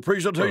gave your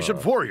presentation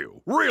for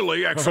you.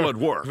 Really excellent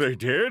work. They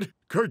did?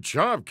 Good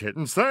job,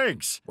 kittens.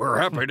 Thanks. We're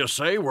happy to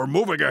say we're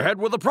moving ahead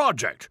with the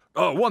project.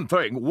 One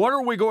thing, what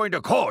are we going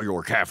to call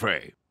your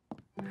cafe?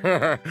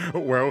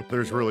 Well,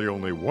 there's really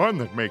only one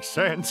that makes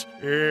sense.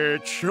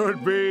 It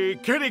should be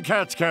Kitty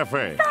Cat's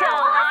Cafe. So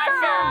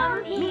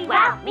awesome! Me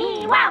wow,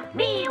 me wow,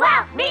 me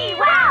wow, me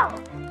wow!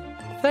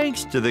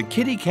 Thanks to the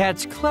kitty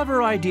cat's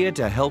clever idea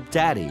to help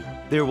Daddy,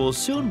 there will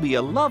soon be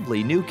a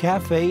lovely new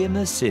cafe in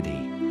the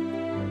city.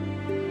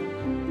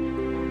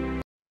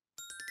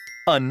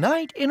 A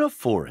night in a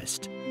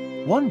forest.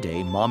 One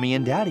day, Mommy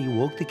and Daddy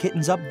woke the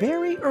kittens up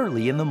very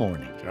early in the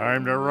morning.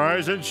 Time to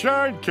rise and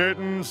shine,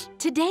 kittens.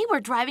 Today we're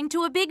driving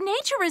to a big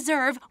nature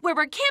reserve where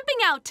we're camping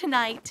out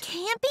tonight.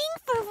 Camping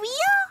for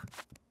real?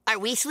 Are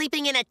we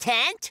sleeping in a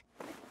tent?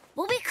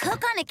 Will we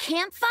cook on a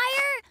campfire?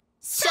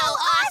 So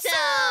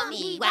awesome!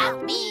 Me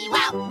wow, me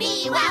wow,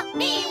 me wow,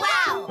 me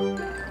wow!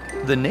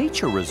 The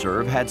nature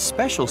reserve had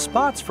special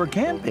spots for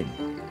camping.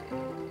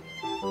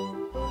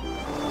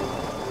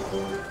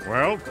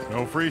 Well,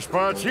 no free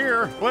spots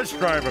here. Let's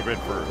drive a bit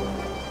further.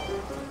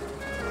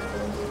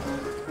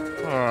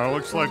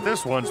 Looks like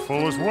this one's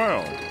full as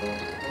well.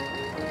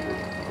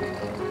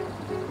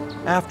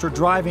 After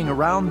driving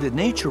around the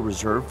nature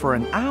reserve for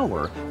an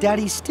hour,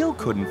 Daddy still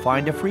couldn't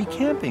find a free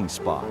camping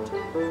spot.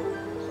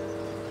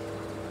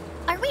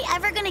 Are we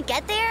ever gonna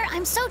get there?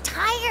 I'm so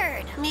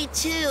tired. Me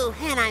too,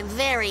 and I'm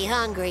very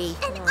hungry.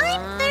 And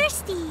I'm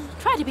thirsty.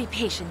 Try to be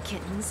patient,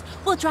 kittens.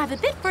 We'll drive a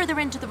bit further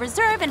into the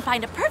reserve and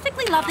find a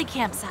perfectly lovely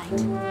campsite.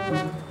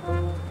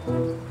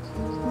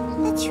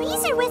 The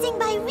trees are whizzing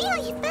by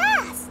really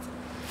fast.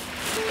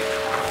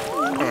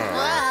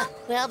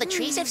 Well, the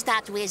trees have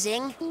stopped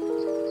whizzing.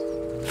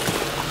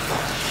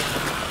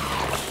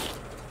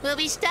 We'll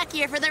be stuck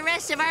here for the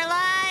rest of our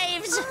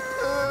lives.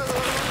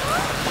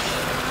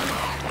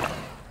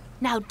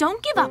 Now,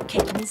 don't give up,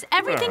 kittens.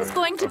 Everything's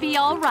going to be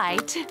all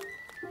right.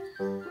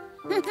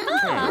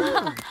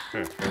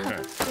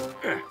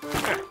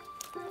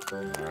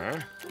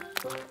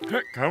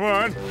 Come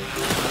on.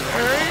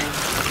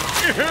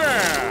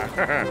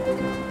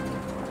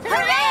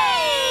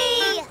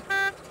 Hooray!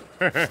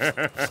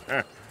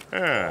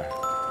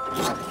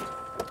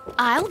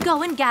 I'll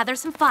go and gather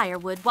some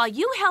firewood while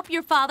you help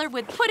your father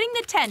with putting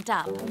the tent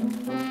up.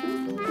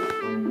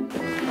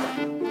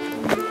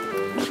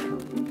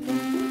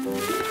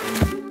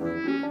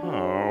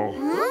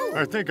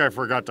 I think I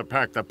forgot to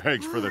pack the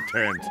pegs for the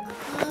tent.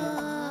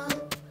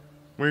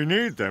 We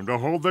need them to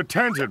hold the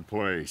tent in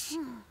place.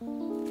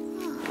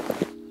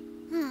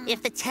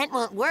 If the tent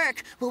won't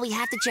work, will we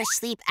have to just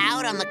sleep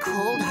out on the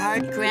cold,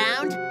 hard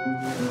ground?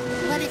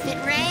 What if it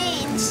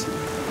rains?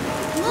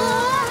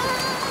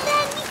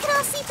 Then we could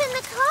all sleep in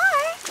the car.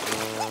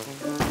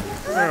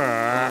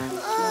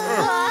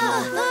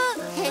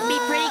 It'd be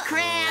pretty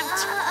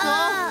cramped.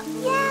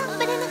 Yeah,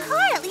 but in the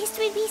car at least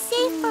we'd be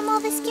safe from all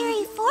the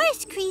scary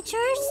forest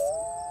creatures.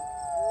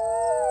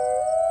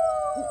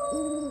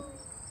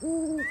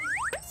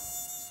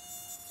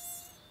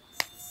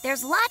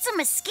 There's lots of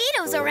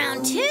mosquitoes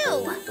around,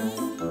 too.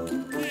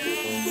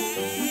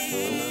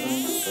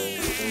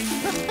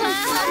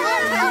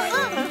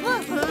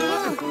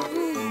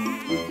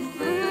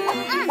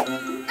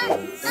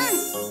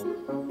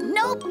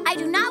 Nope, I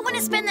do not want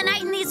to spend the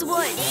night in these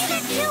woods. Neither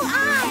do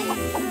I.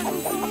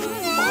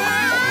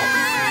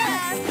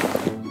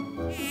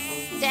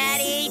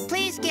 Daddy,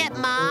 please get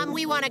Mom.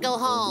 We want to go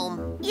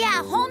home.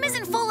 Yeah, home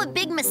isn't full of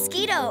big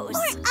mosquitoes.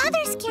 Or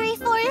other scary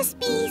forest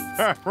beasts.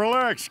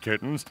 Relax,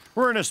 kittens.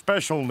 We're in a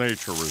special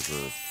nature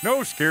reserve.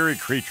 No scary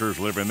creatures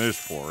live in this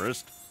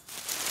forest.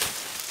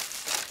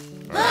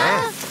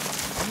 A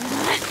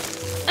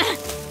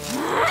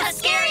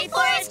scary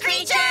forest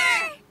creature!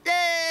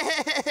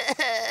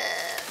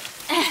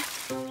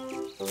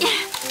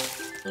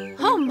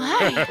 Oh,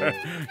 my.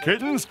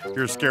 Kittens,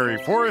 your scary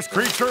forest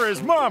creature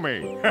is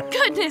Mommy.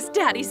 Goodness,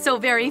 Daddy's so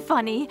very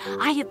funny.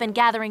 I have been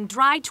gathering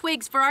dry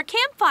twigs for our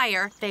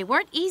campfire. They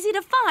weren't easy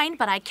to find,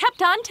 but I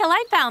kept on till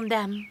I found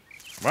them.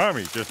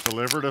 Mommy just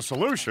delivered a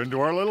solution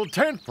to our little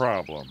tent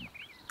problem.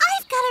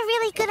 I've got a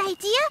really good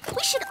idea.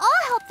 We should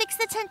all help fix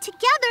the tent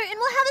together, and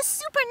we'll have a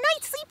super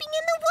night sleeping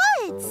in the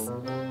woods.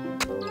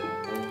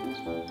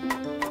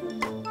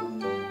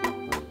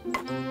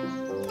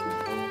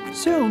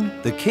 Soon,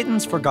 the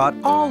kittens forgot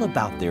all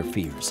about their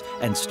fears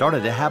and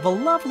started to have a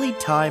lovely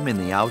time in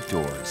the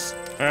outdoors.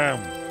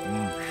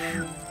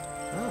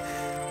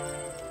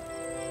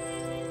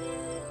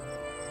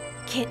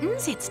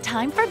 Kittens, it's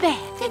time for bed.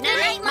 Good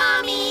night,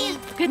 Mommy.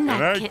 Good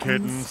night, Good night,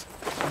 kittens.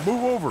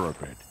 Move over a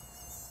bit.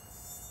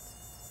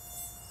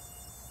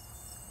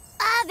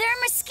 There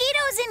are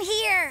mosquitoes in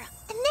here.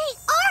 And they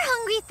are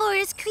hungry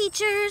forest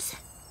creatures.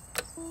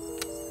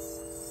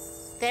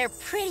 They're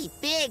pretty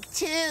big,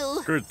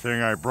 too. Good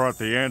thing I brought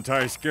the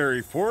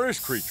anti-scary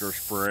forest creature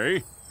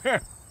spray.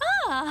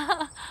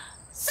 Ah.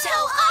 So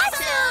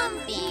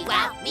awesome!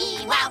 Me-wow,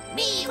 me-wow,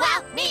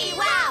 me-wow,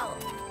 me-wow!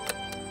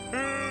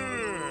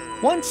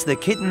 Once the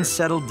kittens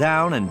settled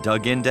down and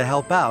dug in to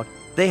help out,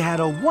 they had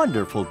a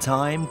wonderful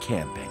time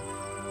camping.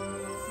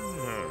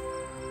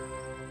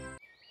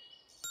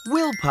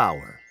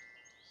 Willpower.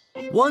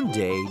 One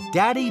day,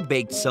 Daddy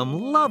baked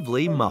some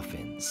lovely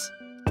muffins.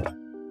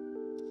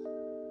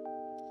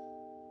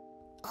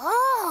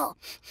 Oh!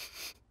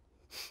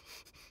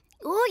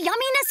 Ooh,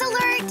 yumminess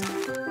alert!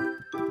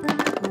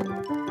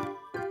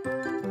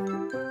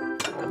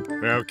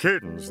 Now,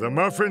 kittens, the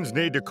muffins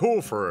need to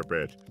cool for a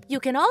bit. You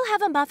can all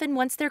have a muffin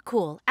once they're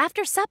cool,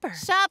 after supper.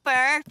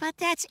 Supper? But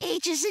that's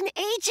ages and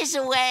ages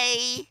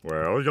away.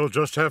 Well, you'll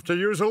just have to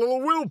use a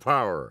little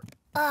willpower.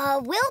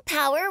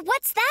 Willpower?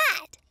 What's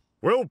that?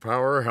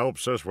 Willpower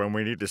helps us when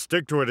we need to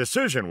stick to a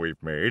decision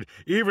we've made,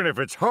 even if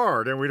it's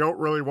hard and we don't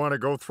really want to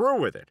go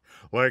through with it.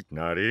 Like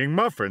not eating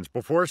muffins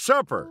before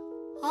supper.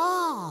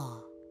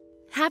 Oh.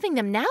 Having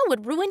them now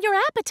would ruin your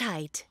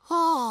appetite.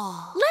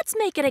 Oh. Let's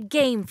make it a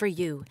game for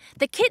you.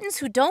 The kittens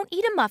who don't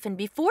eat a muffin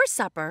before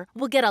supper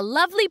will get a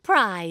lovely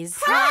prize.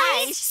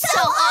 Prize? So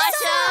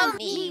awesome!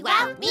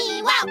 Me-wow,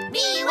 me-wow,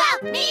 me-wow,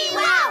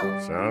 me-wow!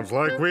 Sounds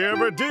like we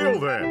have a deal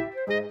then.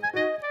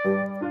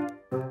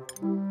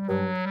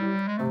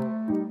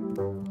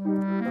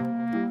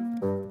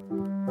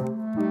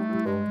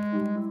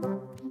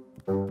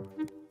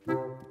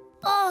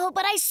 Oh,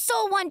 but I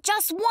so want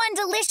just one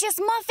delicious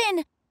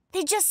muffin.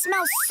 They just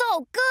smell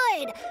so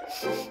good.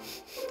 Cookie,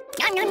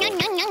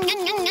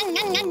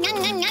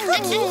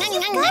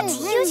 you've got to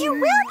use your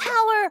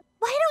willpower.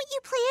 Why don't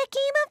you play a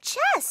game of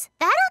chess?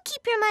 That'll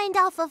keep your mind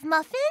off of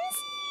muffins.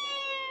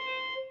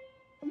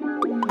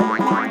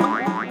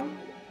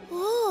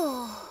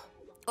 Ooh.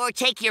 Or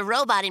take your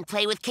robot and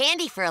play with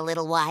candy for a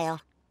little while.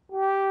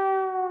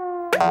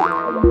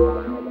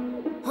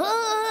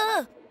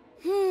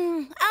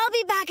 I'll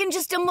be back in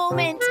just a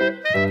moment.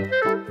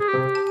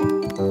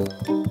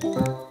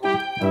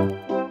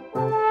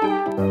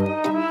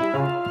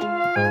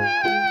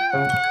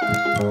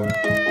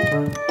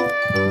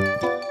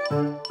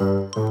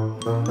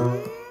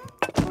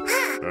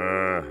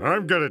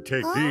 I'm gonna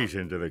take these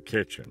into the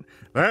kitchen.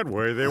 That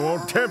way they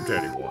won't tempt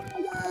anyone.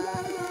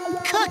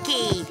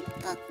 Cookie!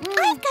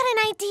 I've got an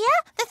idea.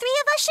 The three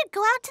of us should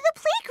go out to the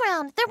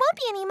playground. There won't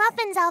be any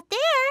muffins out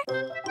there.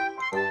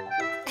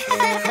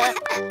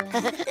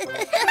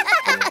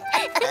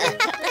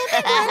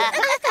 Everyone,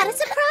 I've got a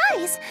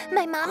surprise.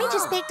 My mommy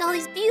just baked all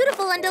these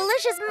beautiful and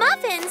delicious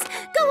muffins.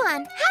 Go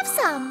on, have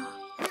some.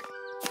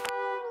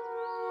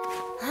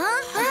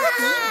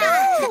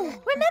 No!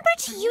 Remember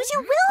to use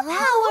your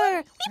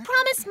willpower. We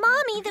promised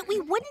Mommy that we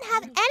wouldn't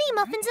have any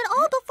muffins at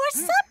all before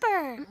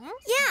supper.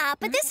 Yeah,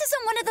 but this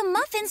isn't one of the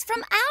muffins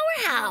from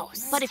our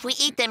house. But if we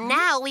eat them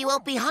now, we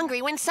won't be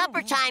hungry when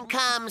supper time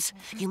comes.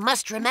 You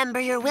must remember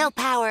your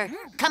willpower.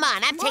 Come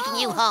on, I'm taking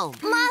you home.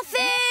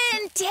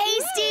 Muffin!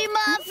 Tasty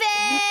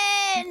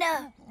muffin!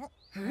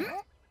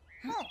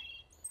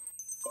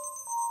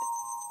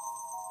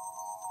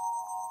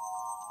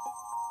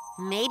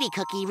 Maybe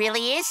Cookie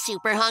really is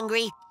super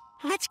hungry.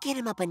 Let's get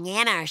him a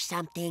banana or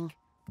something.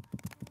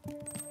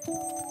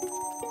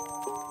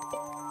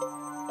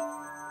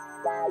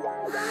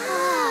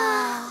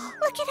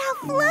 Look at how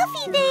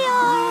fluffy they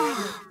are.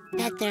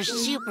 Bet they're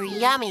super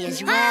yummy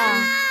as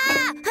well.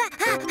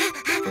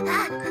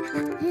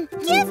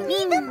 Give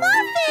me the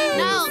muffins!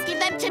 No, give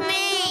them to me!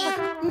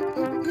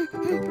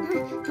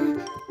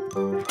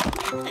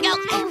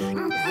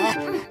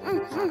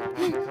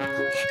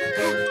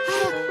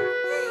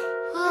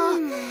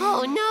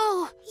 Oh,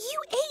 no! You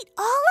ate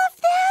all of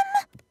them?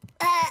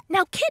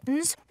 Now,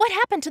 kittens, what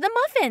happened to the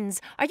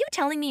muffins? Are you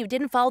telling me you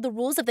didn't follow the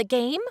rules of the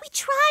game? We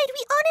tried.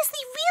 We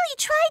honestly really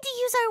tried to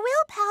use our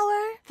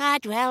willpower.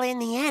 But, well, in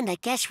the end, I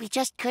guess we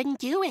just couldn't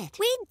do it.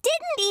 We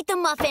didn't eat the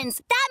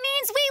muffins. That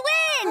means we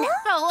win!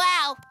 Oh,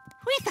 wow!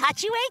 We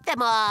thought you ate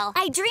them all.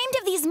 I dreamed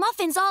of these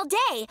muffins all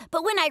day,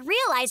 but when I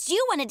realized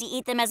you wanted to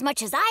eat them as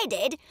much as I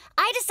did,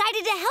 I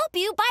decided to help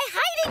you by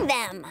hiding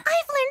them.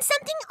 I've learned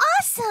something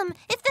awesome.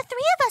 If the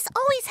three of us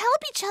always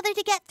help each other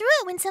to get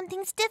through when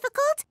something's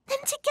difficult, then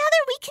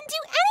together we can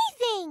do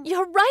anything.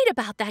 You're right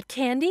about that,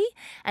 Candy.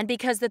 And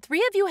because the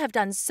three of you have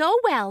done so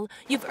well,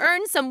 you've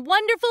earned some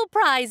wonderful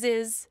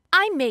prizes.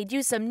 I made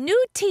you some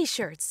new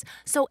T-shirts,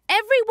 so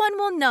everyone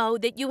will know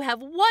that you have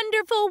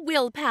wonderful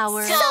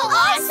willpower. So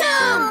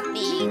awesome!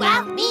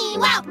 Me-wow,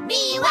 me-wow,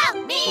 me-wow,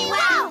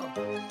 me-wow!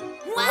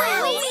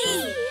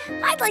 Wowee!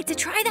 I'd like to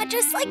try that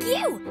just like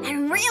you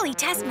and really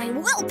test my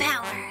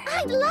willpower.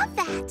 I'd love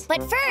that.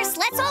 But first,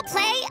 let's all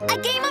play a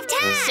game of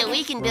tag. So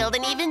we can build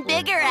an even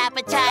bigger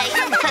appetite.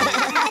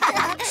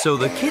 So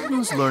the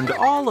kittens learned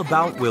all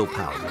about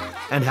willpower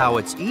and how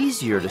it's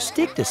easier to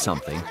stick to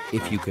something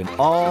if you can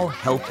all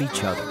help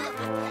each other.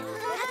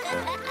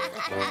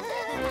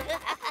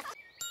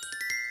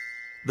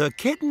 The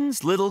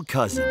kitten's little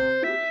cousin.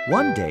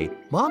 One day,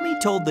 Mommy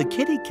told the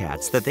kitty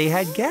cats that they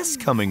had guests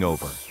coming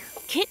over.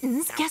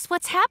 Kittens, guess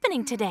what's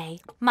happening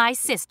today? My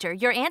sister,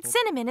 your Aunt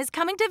Cinnamon, is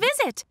coming to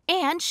visit.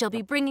 And she'll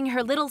be bringing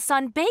her little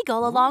son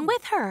Bagel along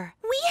with her.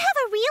 We have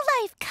a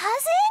real-life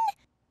cousin?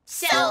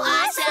 So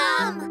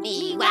awesome!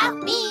 Me wow,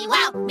 me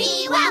wow,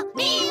 me wow,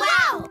 me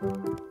wow!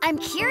 I'm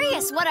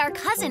curious what our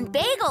cousin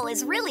Bagel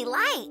is really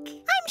like.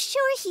 I'm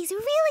sure he's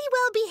really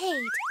well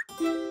behaved.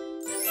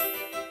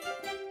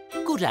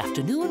 Good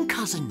afternoon,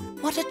 cousin.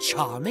 What a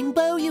charming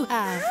bow you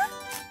have.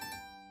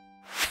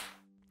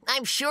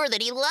 I'm sure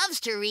that he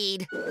loves to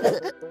read.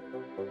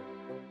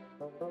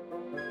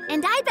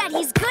 And I bet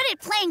he's good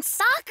at playing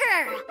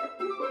soccer.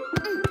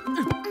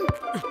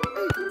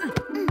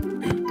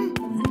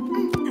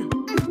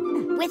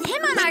 With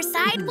him on our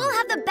side, we'll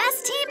have the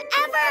best team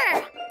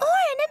ever! Or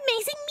an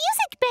amazing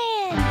music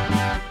band!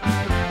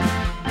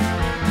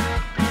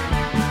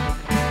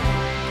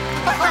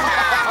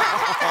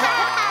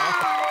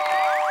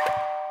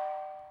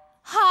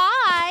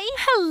 Hi!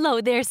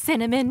 Hello there,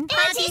 Cinnamon.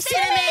 Auntie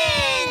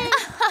Cinnamon!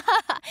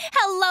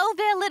 Hello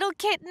there, little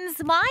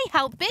kittens. My,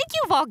 how big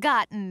you've all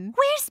gotten.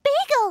 Where's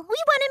Bagel? We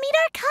want to meet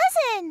our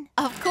cousin.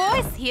 Of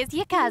course, here's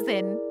your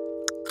cousin.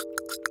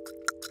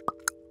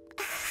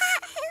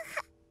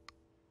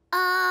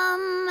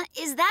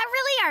 Is that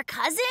really our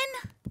cousin?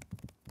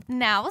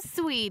 Now,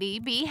 sweetie,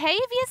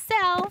 behave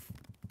yourself.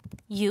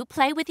 You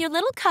play with your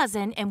little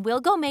cousin, and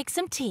we'll go make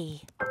some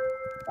tea.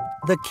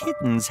 The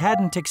kittens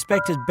hadn't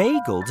expected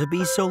Bagel to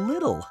be so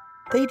little.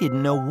 They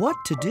didn't know what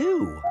to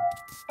do.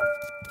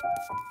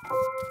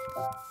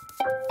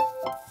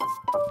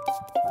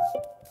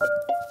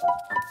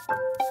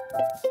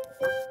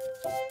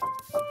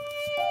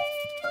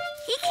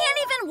 He can't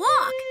even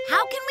walk.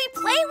 How can we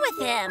play with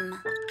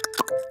him?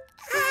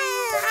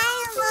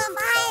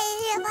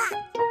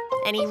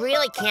 And he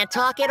really can't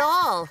talk at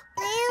all.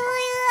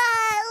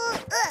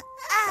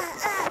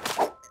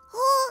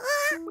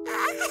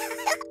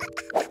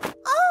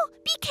 Oh,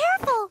 be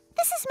careful.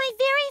 This is my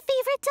very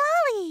favorite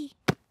dolly.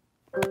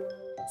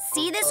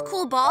 See this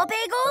cool ball,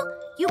 Bagel?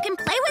 You can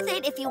play with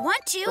it if you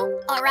want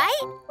to, all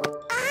right?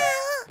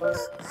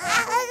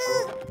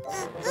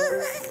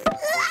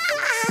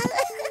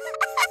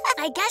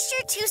 I guss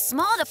you're too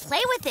small to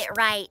play with it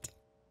right.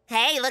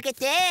 Hey, look at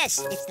this.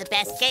 It's the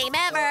best game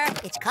ever.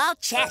 It's called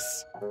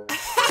chess. Oh,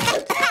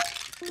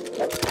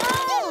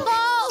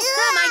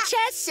 not my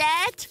chess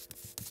set.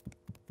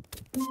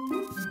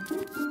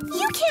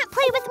 You can't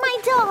play with my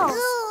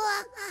dolls.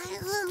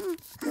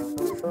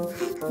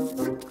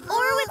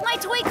 Or with my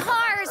toy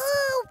cars.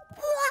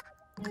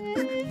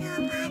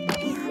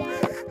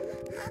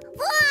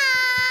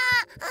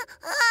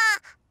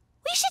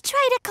 We should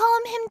try to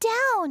calm him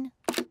down.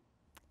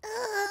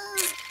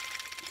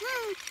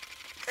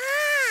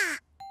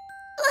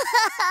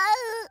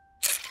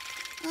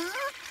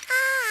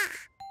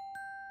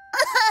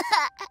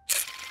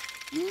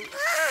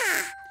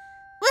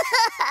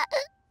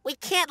 We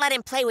can't let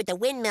him play with the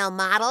windmill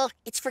model.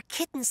 It's for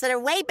kittens that are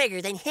way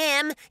bigger than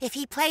him. If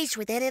he plays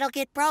with it, it'll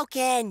get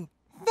broken.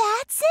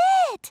 That's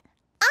it!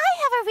 I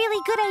have a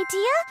really good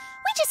idea.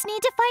 We just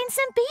need to find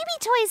some baby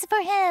toys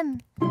for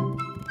him.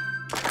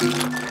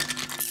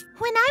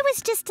 When I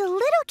was just a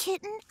little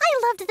kitten, I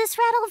loved this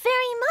rattle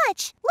very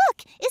much.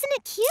 Look, isn't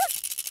it cute?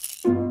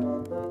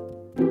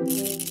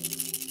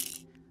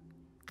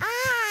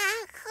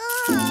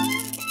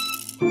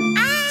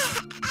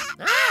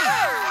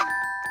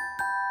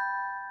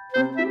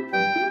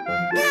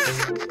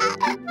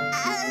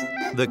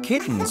 The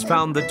kittens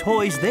found the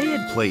toys they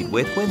had played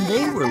with when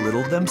they were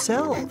little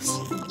themselves.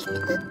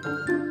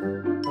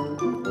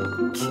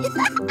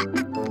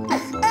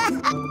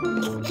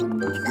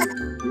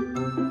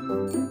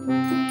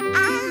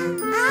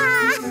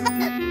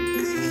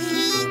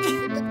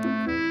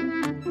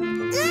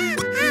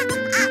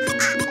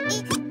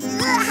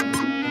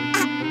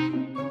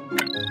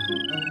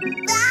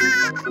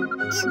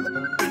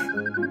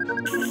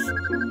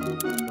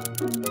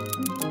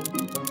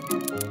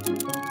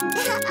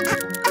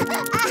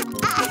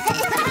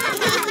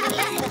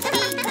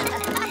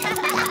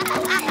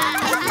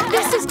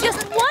 This is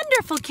just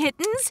wonderful,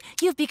 kittens.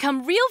 You've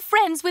become real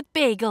friends with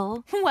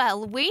Bagel.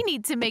 Well, we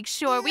need to make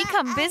sure we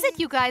come visit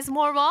you guys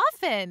more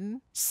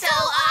often. So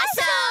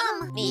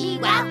awesome! Me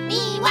wow,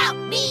 me wow,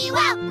 me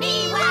wow,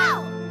 me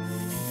wow!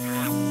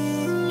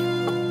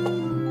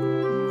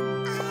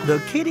 The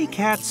kitty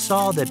cat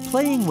saw that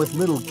playing with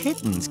little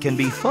kittens can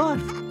be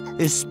fun,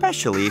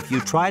 especially if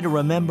you try to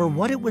remember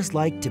what it was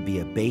like to be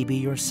a baby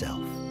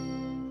yourself.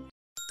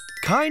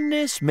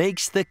 Kindness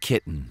makes the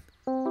kitten.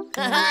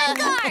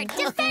 Guard,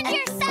 defend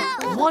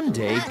yourself! One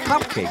day,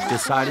 Cupcake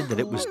decided that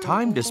it was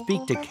time to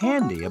speak to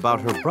Candy about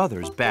her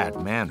brother's bad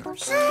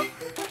manners.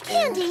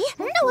 Candy,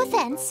 no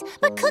offense,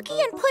 but Cookie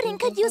and Pudding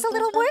could use a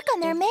little work on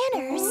their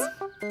manners.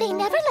 They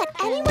never let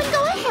anyone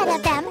go ahead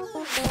of them.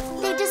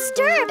 They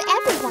disturb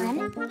everyone.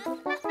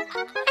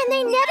 And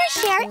they never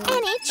share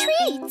any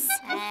treats.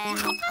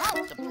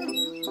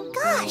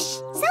 Gosh,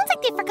 sounds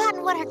like they've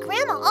forgotten what her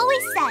grandma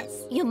always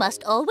says. You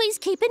must always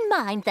keep in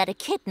mind that a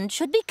kitten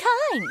should be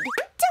kind.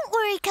 Don't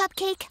worry,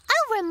 Cupcake.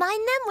 I'll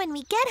remind them when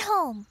we get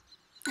home.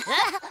 Cookie,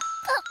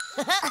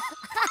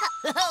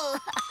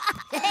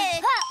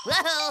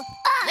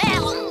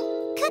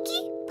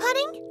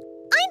 Pudding,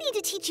 I need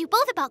to teach you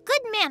both about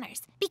good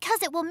manners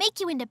because it will make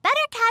you into better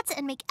cats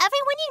and make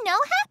everyone you know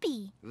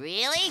happy.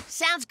 Really?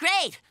 Sounds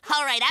great.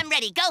 All right, I'm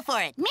ready. Go for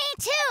it. Me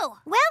too. Well,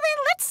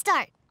 then let's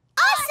start.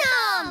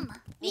 Awesome!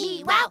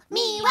 Me-wow,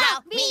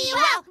 me-wow,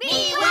 me-wow,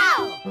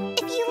 me-wow!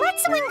 If you let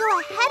someone go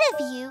ahead of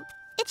you,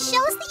 it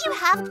shows that you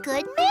have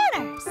good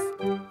manners.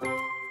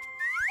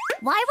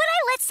 Why would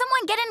I let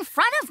someone get in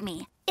front of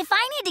me? If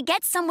I need to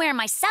get somewhere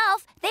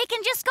myself, they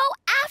can just go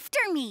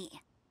after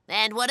me.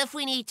 And what if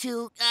we need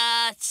to,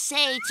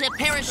 say, to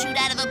parachute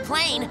out of a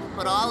plane,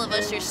 but all of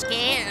us are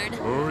scared?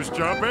 Who's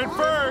jumping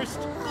first?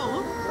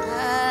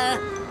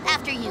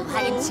 After you,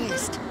 I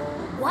insist.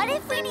 What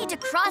if we need to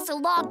cross a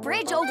log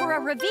bridge over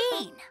a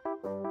ravine?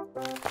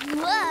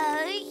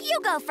 You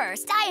go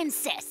first, I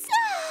insist.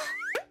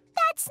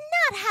 That's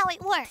not how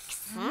it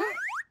works.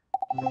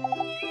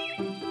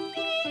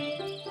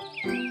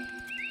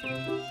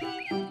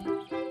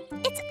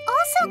 It's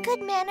also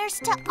good manners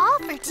to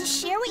offer to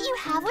share what you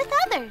have with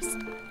others,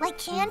 like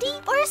candy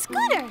or a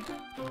scooter.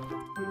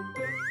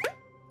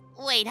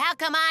 Wait, how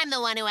come I'm the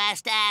one who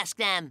has to ask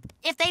them?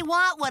 If they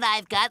want what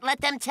I've got,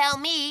 let them tell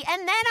me,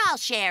 and then I'll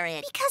share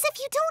it. Because if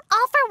you don't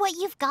offer what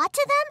you've got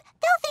to them,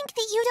 they'll think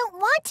that you don't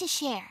want to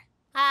share.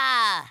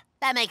 Ah,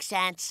 that makes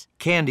sense.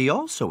 Candy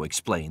also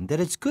explained that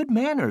it's good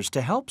manners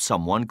to help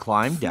someone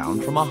climb down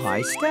from a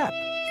high step,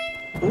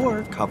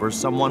 or cover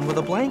someone with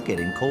a blanket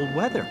in cold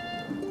weather,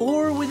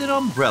 or with an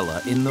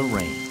umbrella in the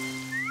rain.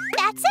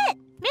 That's it.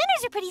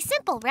 Manners are pretty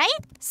simple, right?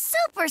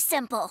 Super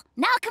simple.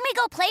 Now can we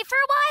go play for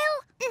a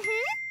while?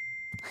 Mm-hmm.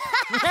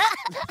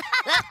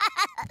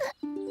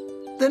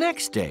 The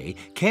next day,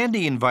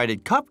 Candy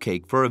invited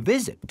Cupcake for a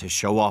visit to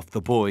show off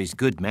the boys'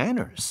 good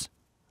manners.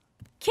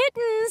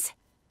 Kittens,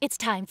 it's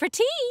time for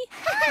tea.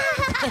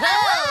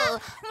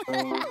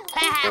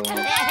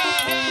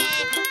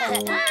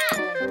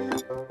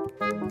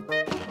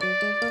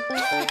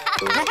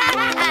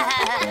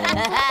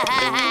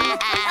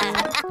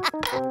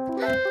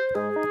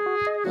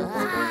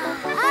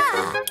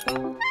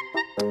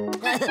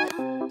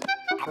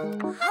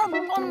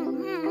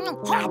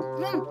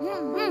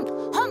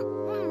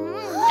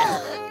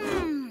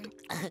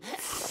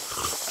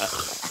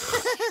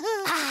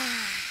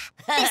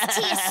 This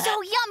tea is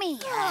so yummy.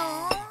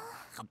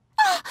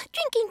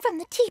 Drinking from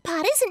the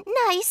teapot isn't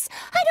nice.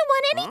 I don't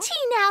want any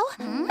tea now.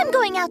 I'm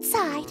going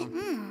outside.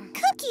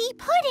 Cookie,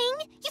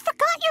 Pudding, you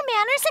forgot your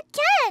manners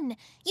again.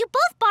 You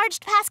both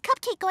barged past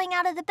Cupcake going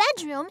out of the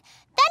bedroom.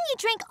 Then you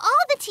drank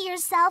all the tea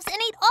yourselves and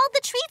ate all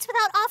the treats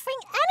without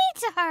offering any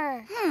to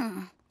her.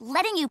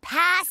 Letting you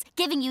pass,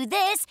 giving you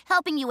this,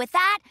 helping you with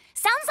that.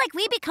 Sounds like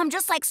we become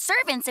just like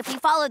servants if we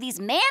follow these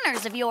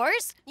manners of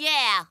yours.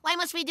 Yeah, why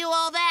must we do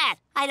all that?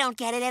 I don't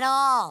get it at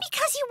all.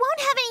 Because you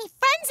won't have any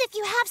friends if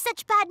you have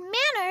such bad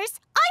manners.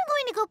 I'm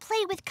going to go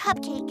play with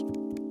Cupcake.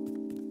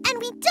 And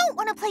we don't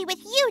want to play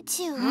with you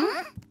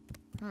two.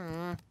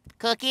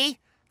 Cookie,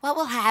 what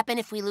will happen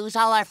if we lose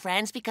all our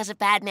friends because of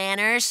bad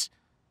manners?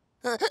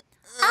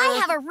 I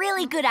have a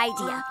really good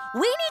idea.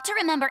 We need to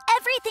remember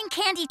everything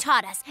Candy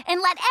taught us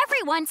and let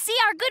everyone see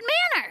our good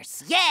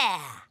manners. Yeah!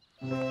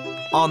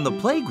 On the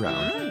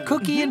playground,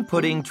 Cookie and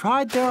Pudding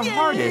tried their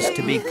hardest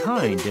to be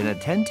kind and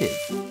attentive.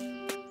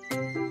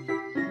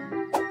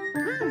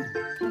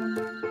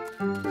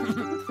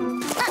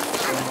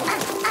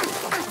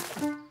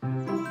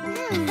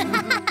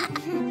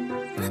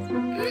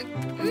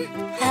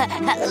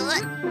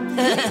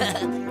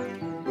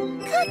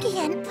 Cookie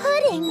and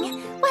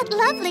Pudding, what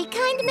lovely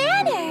kind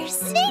manners.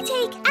 They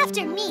take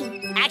after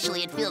me.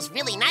 Actually, it feels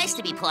really nice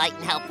to be polite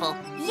and helpful.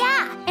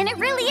 Yeah, and it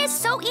really is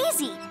so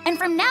easy. And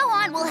from now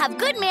on, we'll have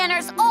good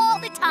manners all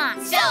the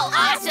time. So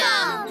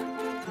awesome!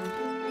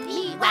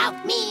 Me-wow,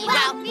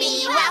 me-wow,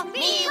 me-wow,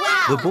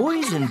 me-wow! The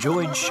boys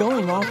enjoyed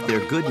showing off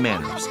their good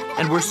manners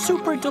and were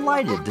super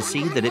delighted to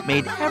see that it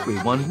made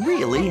everyone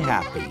really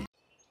happy.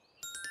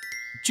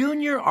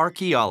 Junior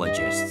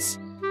archaeologists.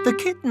 The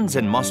Kittens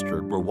and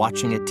Mustard were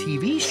watching a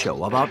TV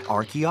show about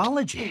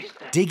archaeology,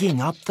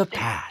 digging up the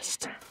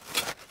past.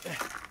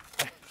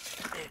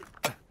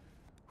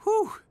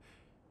 Whew.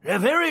 A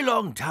very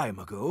long time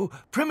ago,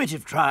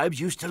 primitive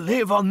tribes used to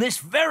live on this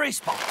very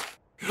spot.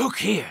 Look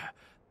here.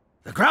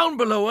 The ground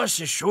below us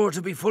is sure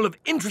to be full of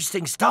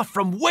interesting stuff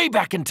from way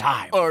back in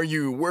time. Are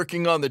you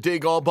working on the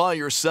dig all by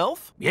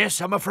yourself? Yes,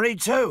 I'm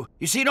afraid so.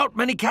 You see, not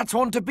many cats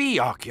want to be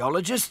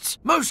archaeologists.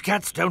 Most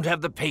cats don't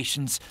have the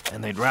patience,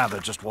 and they'd rather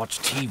just watch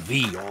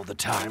TV all the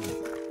time.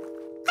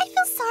 I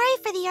feel sorry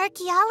for the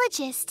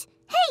archaeologist.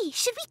 Hey,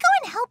 should we go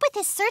and help with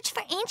his search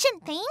for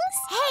ancient things?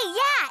 Hey,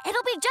 yeah,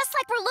 it'll be just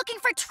like we're looking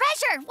for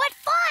treasure. What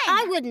fun!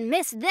 I wouldn't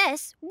miss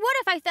this. What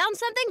if I found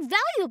something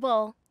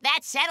valuable? That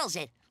settles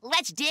it.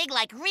 Let's dig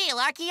like real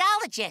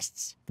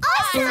archaeologists.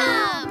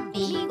 Awesome!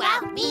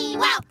 Me-wow,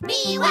 me-wow,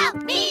 me-wow,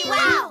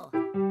 me-wow!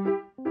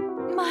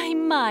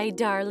 My,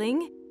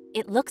 darling.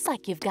 It looks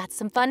like you've got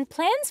some fun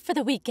plans for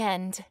the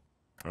weekend.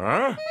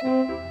 Huh?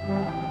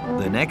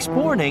 The next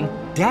morning,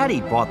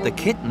 Daddy bought the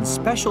kittens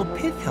special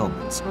pith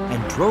helmets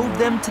and drove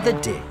them to the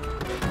dig.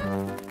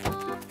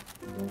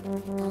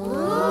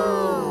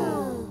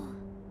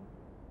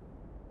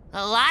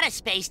 A lot of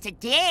space to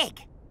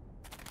dig.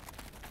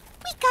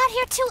 We got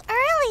here too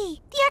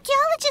early. The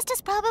archaeologist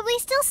is probably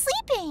still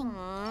sleeping.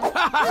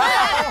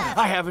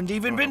 I haven't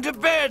even been to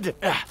bed.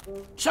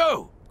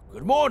 So,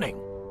 good morning.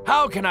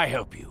 How can I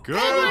help you? Good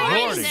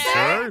morning,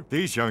 sir.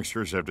 These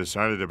youngsters have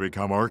decided to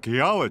become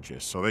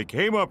archaeologists, so they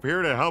came up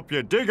here to help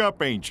you dig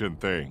up ancient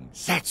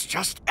things. That's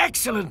just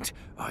excellent.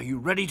 Are you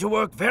ready to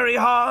work very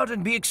hard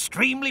and be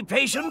extremely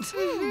patient?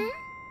 Mm-hmm.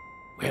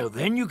 Well,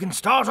 then you can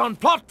start on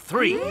plot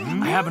 3.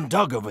 I haven't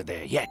dug over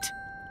there yet.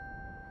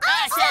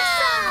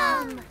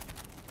 Awesome!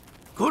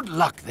 Good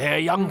luck there,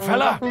 young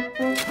fella.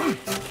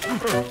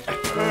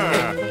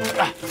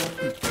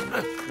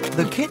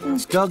 The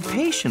kittens dug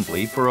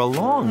patiently for a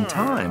long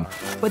time,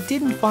 but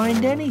didn't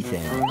find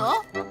anything.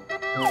 Huh?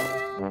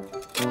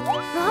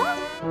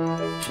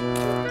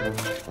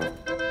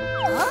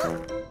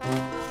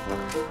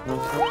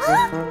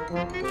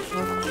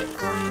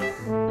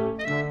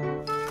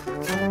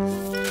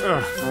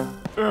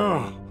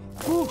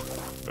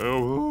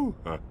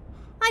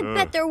 I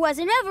bet there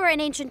wasn't ever an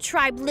ancient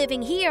tribe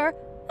living here,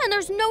 and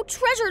there's no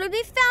treasure to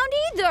be found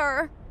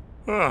either.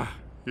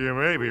 You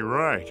may be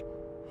right.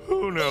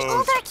 Who knows? The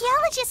old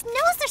archaeologist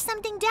knows there's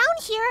something down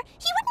here.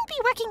 He wouldn't be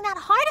working that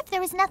hard if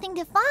there was nothing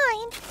to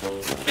find.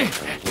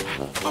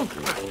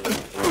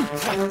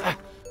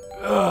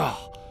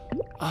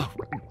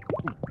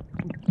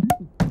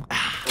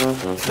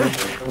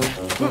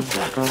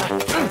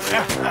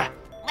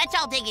 Let's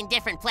all dig in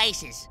different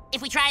places.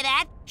 If we try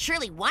that,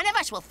 surely one of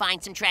us will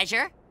find some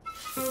treasure.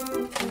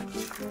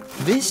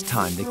 This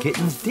time the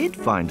kittens did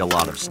find a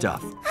lot of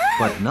stuff,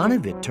 but none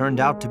of it turned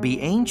out to be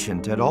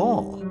ancient at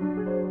all.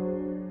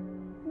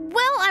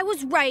 Well, I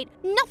was right.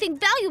 Nothing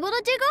valuable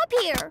to dig up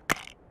here.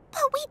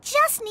 But we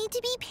just need to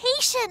be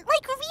patient,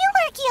 like real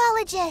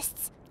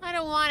archaeologists. I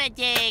don't want to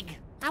dig.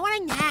 I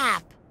want a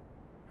nap.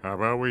 How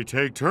about we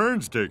take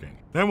turns digging?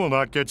 Then we'll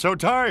not get so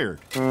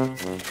tired.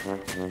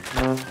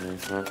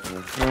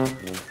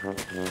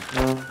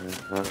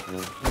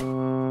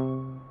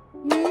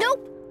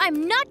 Nope,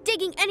 I'm not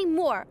digging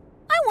anymore.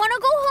 I want to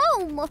go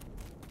home.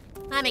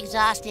 I'm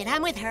exhausted.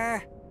 I'm with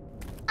her.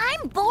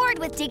 I'm bored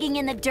with digging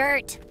in the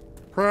dirt.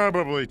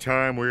 Probably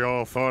time we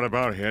all thought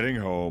about heading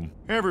home.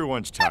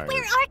 Everyone's tired. But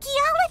we're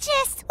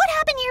archaeologists. What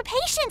happened to your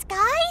patience,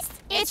 guys?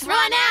 It's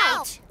run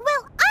out.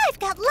 Well, I've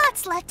got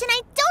lots left, and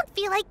I don't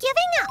feel like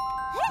giving up.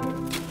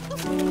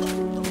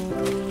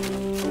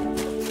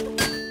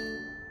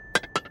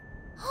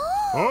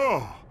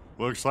 Oh,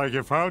 looks like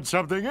you found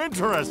something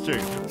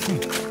interesting.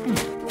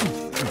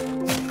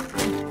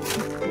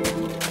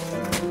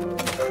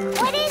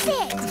 What is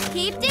it?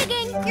 Keep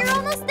digging. You're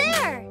almost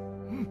there.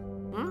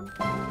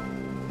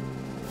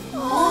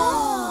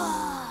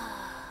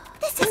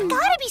 This has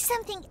got to be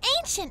something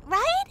ancient,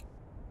 right?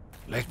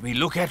 Let me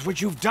look at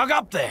what you've dug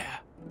up there.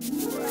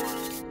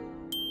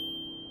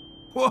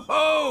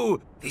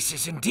 Whoa! This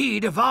is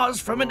indeed a vase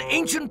from an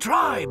ancient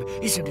tribe.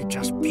 Isn't it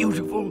just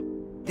beautiful?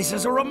 This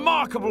is a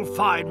remarkable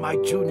find, my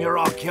junior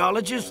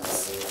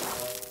archaeologists.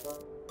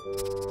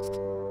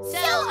 So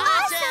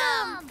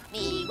awesome!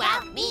 Me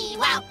wow, me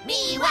wow,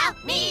 me wow,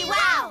 me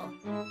wow!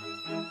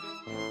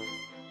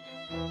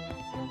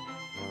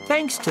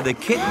 Thanks to the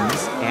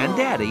kittens and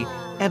Daddy,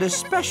 and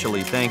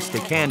especially thanks to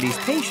Candy's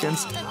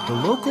patience, the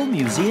local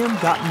museum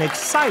got an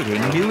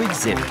exciting new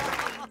exhibit.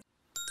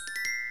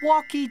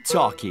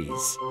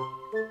 Walkie-talkies.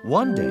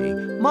 One day,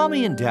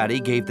 Mommy and Daddy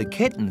gave the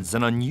kittens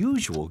an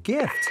unusual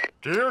gift.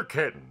 Dear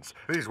kittens,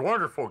 these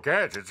wonderful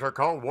gadgets are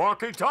called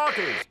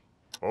walkie-talkies.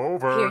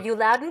 Over. Hear you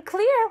loud and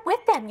clear.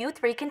 With them, you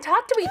three can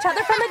talk to each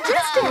other from a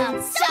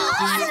distance. So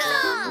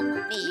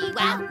awesome! Me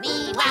wow,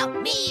 me wow,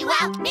 me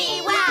wow,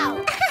 me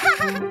wow!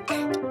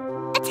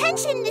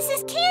 Attention, this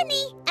is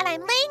Candy, and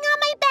I'm laying on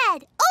my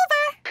bed.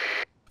 Over.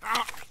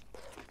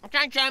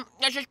 Attention,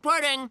 this is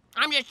Pudding.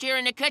 I'm just here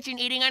in the kitchen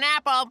eating an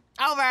apple.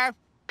 Over.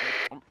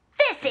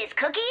 This is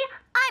Cookie.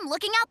 I'm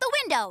looking out the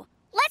window.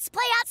 Let's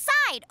play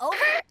outside.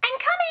 Over. I'm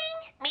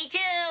coming. Me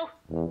too.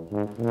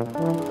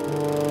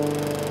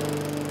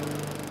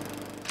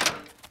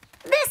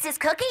 This is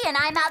Cookie, and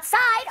I'm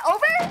outside.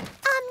 Over.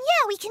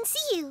 Yeah, we can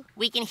see you.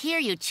 We can hear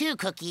you too,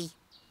 Cookie.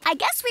 I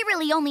guess we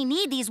really only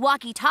need these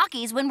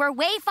walkie-talkies when we're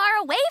way far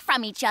away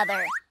from each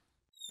other.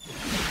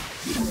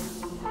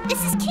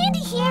 This is Candy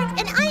here,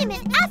 and I am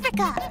in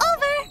Africa.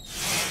 Over.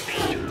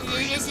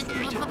 This is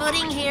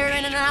Pudding here,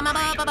 and I'm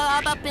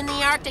up in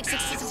the Arctic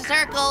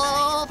Circle.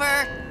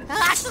 Over.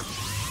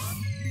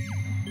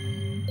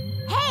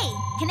 Hey,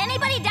 can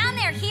anybody down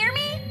there hear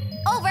me?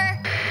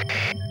 Over.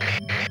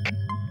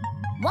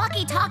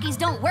 Walkie-talkies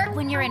don't work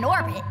when you're in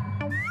orbit.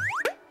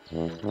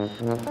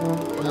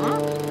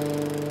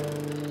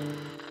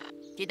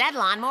 Did that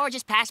lawnmower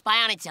just pass by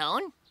on its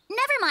own?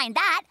 Never mind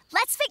that.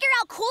 Let's figure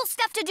out cool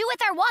stuff to do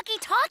with our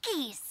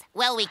walkie-talkies.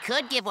 Well, we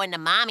could give one to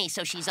Mommy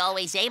so she's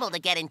always able to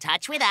get in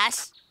touch with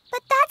us.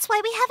 But that's why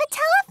we have a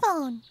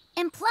telephone.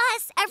 And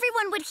plus,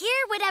 everyone would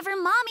hear whatever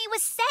Mommy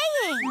was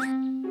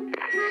saying.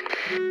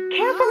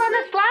 Careful on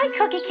the slide,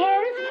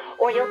 Cookiekins,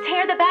 or you'll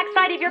tear the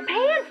backside of your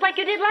pants like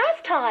you did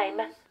last time.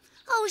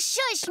 Oh,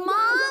 shush,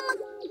 Mom.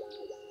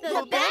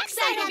 The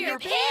backside of your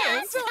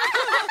pants?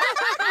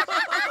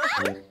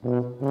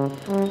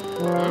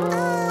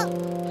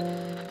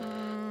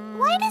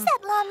 Why does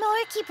that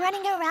lawnmower keep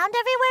running around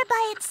everywhere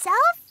by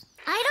itself?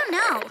 I don't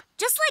know.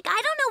 Just like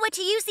I don't know what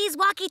to use these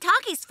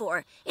walkie-talkies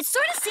for. It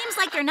sort of seems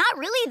like they're not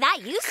really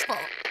that useful.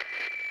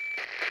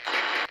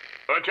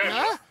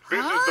 Attention,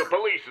 this is the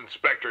police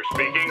inspector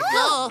speaking.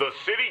 The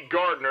city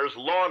gardener's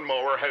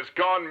lawnmower has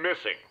gone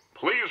missing.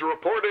 Please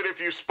report it if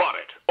you spot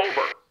it.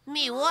 Over.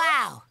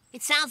 Wow.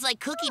 It sounds like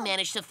Cookie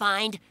managed to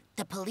find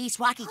the police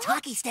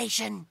walkie-talkie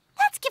station.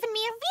 That's given me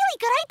a really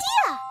good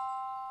idea.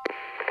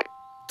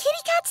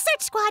 Kitty Cat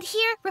Search Squad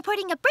here,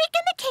 reporting a break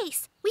in the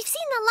case. We've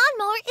seen the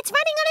lawnmower. It's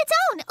running on its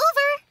own.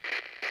 Over.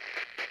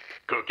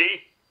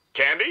 Cookie?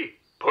 Candy?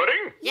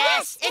 Pudding?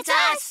 Yes, it's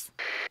us.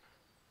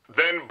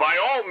 Then by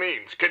all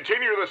means,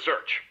 continue the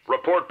search.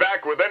 Report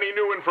back with any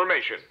new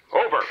information.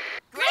 Over.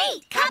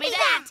 Great! Copy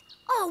that!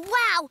 Oh,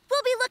 wow!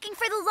 We'll be looking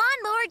for the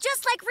lawnmower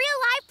just like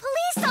real-life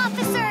police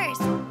officers!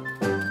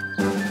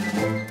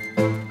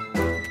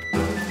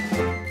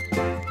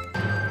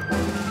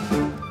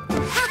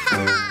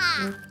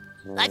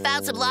 I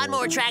found some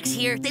lawnmower tracks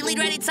here. They lead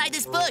right inside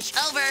this bush.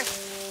 Over.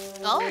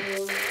 Oh.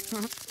 I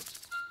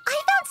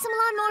found some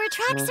lawnmower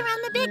tracks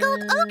around the big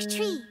old oak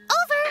tree.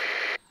 Over.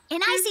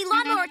 And I see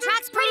lawnmower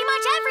tracks pretty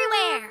much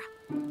everywhere.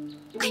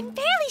 I'm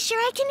barely sure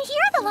I can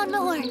hear the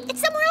lawnmower. It's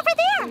somewhere over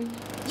there.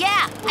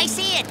 Yeah, I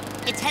see it.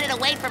 It's headed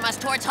away from us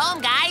towards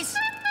home, guys.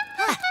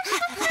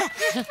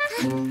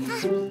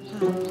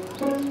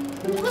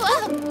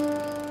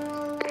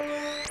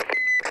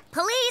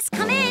 Police,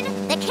 come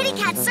in. The Kitty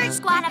Cat Search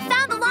Squad have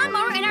found the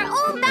lawnmower in our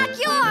own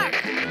backyard.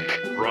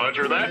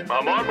 Roger that.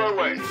 I'm on my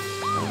way.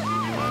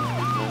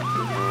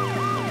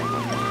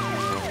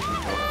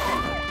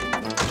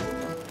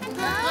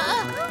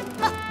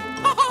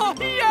 Oh,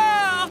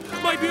 yeah!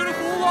 My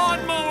beautiful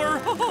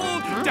lawnmower!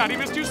 Oh, Daddy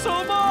missed you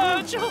so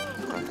much!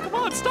 Come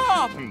on,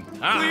 stop!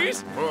 Please?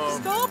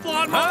 Stop,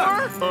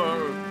 lawnmower!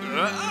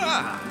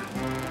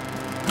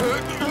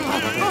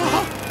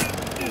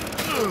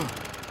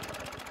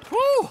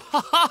 Whew!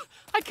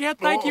 I can't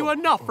thank you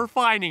enough for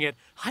finding it.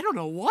 I don't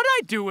know what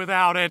I'd do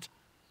without it.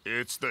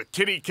 It's the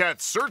Kitty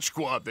Cat Search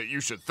Squad that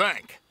you should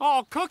thank.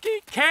 Oh,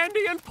 Cookie,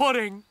 Candy, and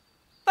Pudding.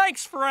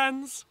 Thanks,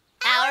 friends.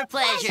 Our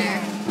pleasure.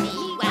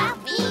 Me-wow,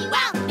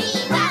 me-wow,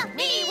 me-wow,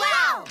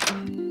 me-wow!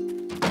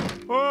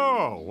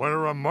 Oh, what a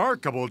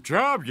remarkable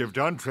job you've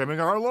done trimming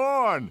our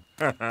lawn.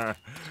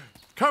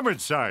 Come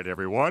inside,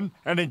 everyone,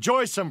 and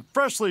enjoy some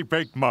freshly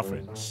baked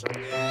muffins.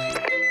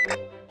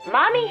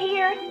 Mommy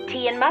here.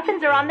 Tea and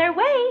muffins are on their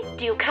way.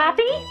 Do you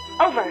copy?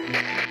 Over.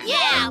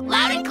 Yeah,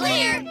 loud and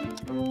clear.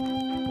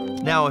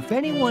 Now, if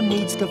anyone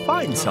needs to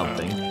find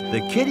something,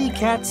 the Kitty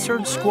Cat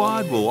Search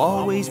Squad will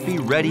always be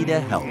ready to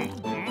help.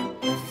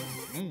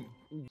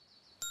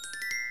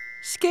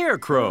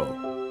 Scarecrow.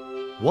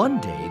 One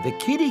day, the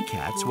kitty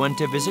cats went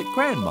to visit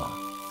Grandma.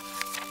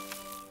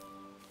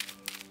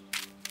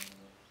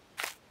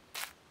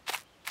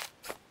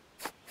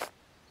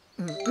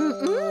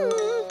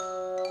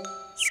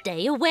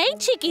 Stay away,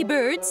 cheeky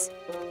birds.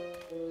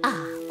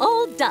 Ah,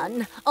 all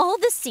done. All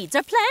the seeds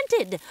are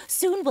planted.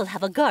 Soon we'll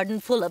have a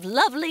garden full of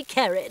lovely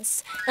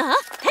carrots.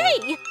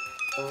 Hey!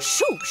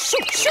 Shoo,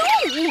 shoo,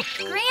 shoo!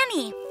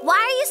 Granny, why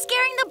are you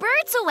scaring the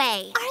birds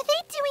away? Are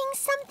they doing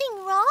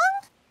something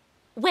wrong?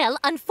 Well,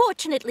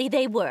 unfortunately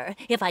they were.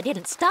 If I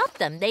didn't stop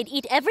them, they'd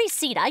eat every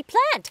seed I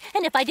plant.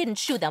 And if I didn't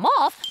shoo them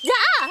off,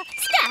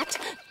 scat!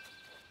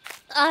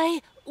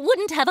 I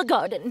wouldn't have a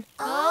garden.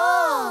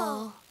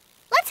 Oh.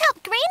 Let's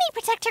help Granny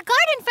protect her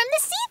garden from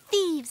the seed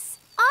thieves.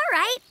 All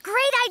right,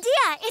 great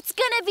idea. It's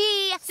gonna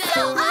be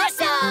so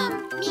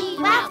awesome!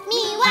 Me-wow,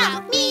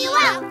 me-wow,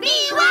 me-wow,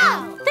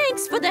 me-wow!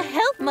 Thanks for the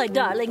help, my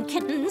darling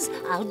kittens.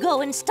 I'll go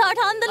and start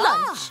on the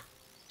lunch.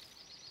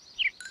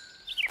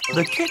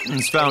 The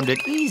kittens found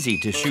it easy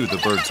to shoo the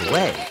birds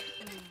away,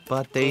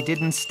 but they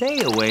didn't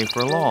stay away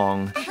for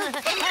long. I'm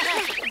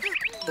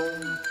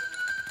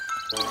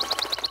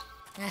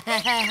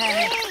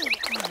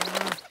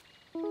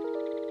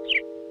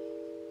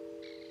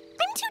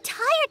too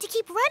tired to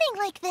keep running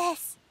like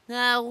this.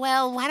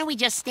 Well, why don't we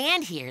just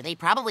stand here? They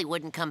probably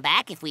wouldn't come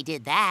back if we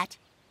did that.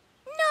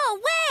 No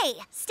way!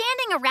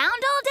 Standing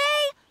around all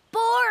day?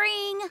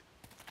 Boring.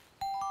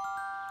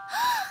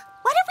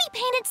 What if we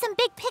painted some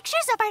big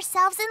pictures of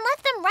ourselves and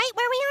left them right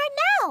where we are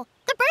now?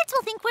 The birds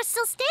will think we're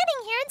still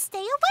standing here and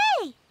stay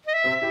away.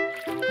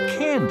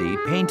 Candy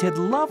painted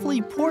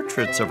lovely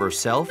portraits of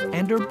herself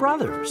and her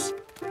brothers.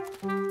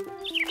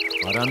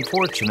 But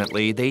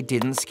unfortunately, they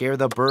didn't scare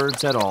the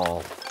birds at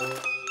all.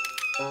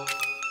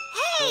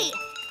 Hey!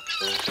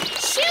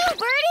 Shoo,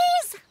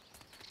 birdies!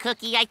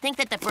 Cookie, I think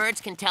that the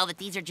birds can tell that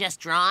these are just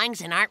drawings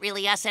and aren't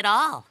really us at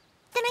all.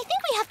 Then I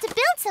think we have to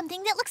build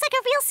something that looks like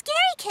a real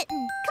scary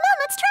kitten. Come on,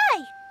 let's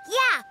try.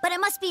 Yeah, but it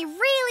must be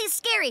really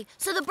scary,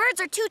 so the birds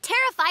are too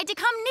terrified to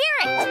come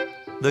near it.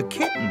 The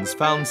kittens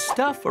found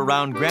stuff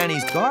around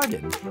Granny's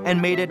garden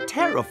and made a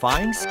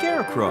terrifying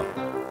scarecrow.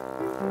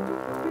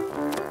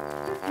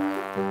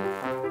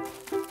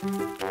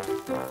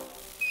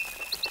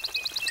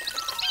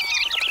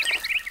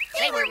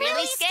 They were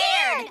really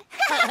scared.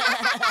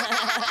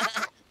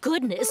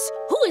 Goodness,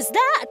 who is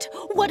that?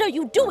 What are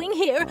you doing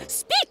here?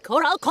 Speak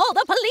or I'll call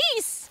the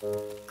police.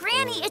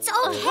 Granny, it's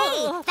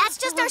okay. That's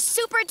just our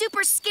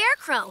super-duper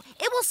scarecrow.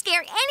 It will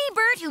scare any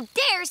bird who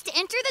dares to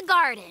enter the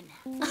garden.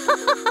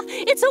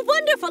 It's a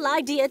wonderful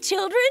idea,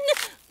 children.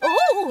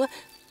 Oh,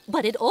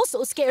 but it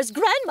also scares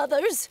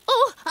grandmothers.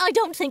 Oh, I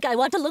don't think I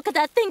want to look at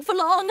that thing for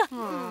long.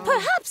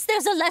 Perhaps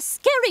there's a less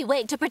scary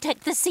way to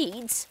protect the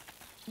seeds.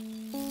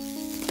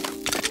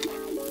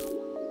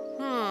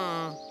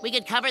 We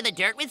could cover the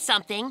dirt with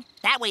something.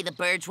 That way the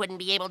birds wouldn't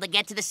be able to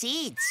get to the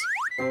seeds.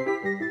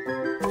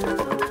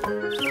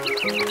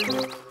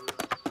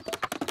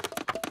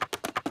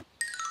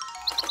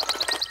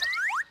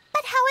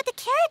 But how would the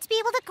carrots be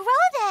able to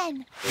grow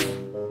then?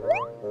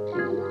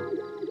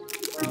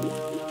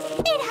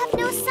 They'd have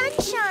no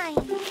sunshine.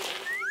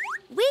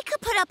 We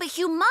could put up a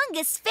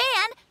humongous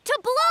fan to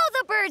blow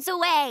the birds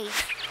away.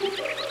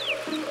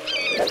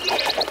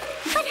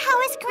 But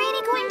how is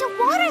Granny going to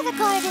water the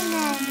garden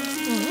then?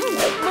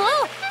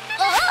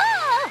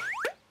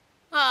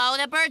 Oh,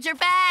 the birds are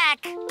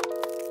back. They're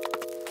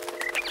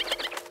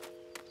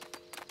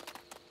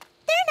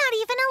not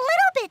even a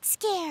little bit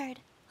scared.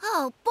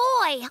 Oh,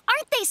 boy.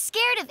 Aren't they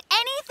scared of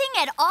anything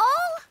at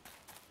all?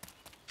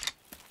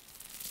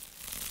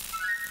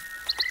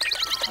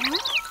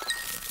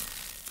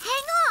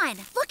 Hang on.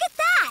 Look at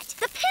that.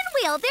 The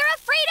pinwheel. They're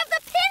afraid of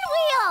the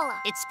pinwheel.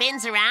 It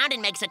spins around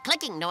and makes a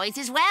clicking noise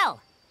as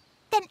well.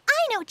 Then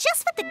I know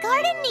just what the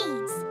garden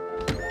needs.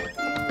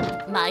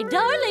 My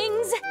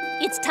darlings,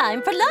 it's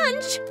time for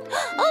lunch.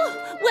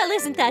 Oh, well,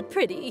 isn't that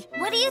pretty?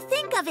 What do you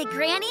think of it,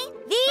 Granny?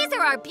 These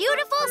are our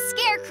beautiful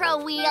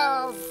scarecrow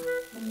wheels.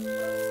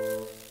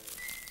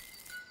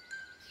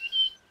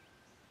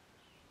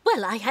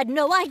 Well, I had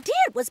no idea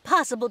it was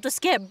possible to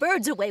scare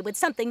birds away with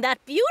something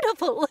that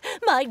beautiful.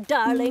 My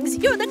darlings,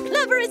 you're the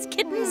cleverest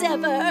kittens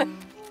ever.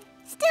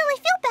 Still, I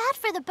feel bad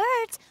for the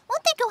birds.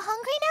 Won't they go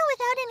hungry now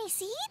without any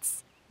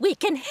seeds? We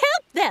can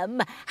help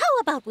them. How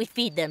about we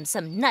feed them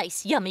some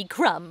nice, yummy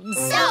crumbs?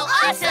 So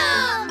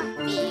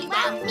awesome!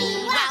 Mee-wow,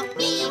 mee-wow,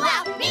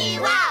 mee-wow,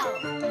 mee-wow!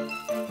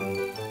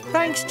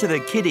 Thanks to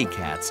the kitty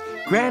cats,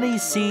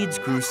 Granny's seeds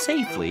grew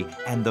safely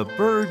and the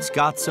birds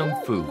got some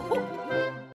food.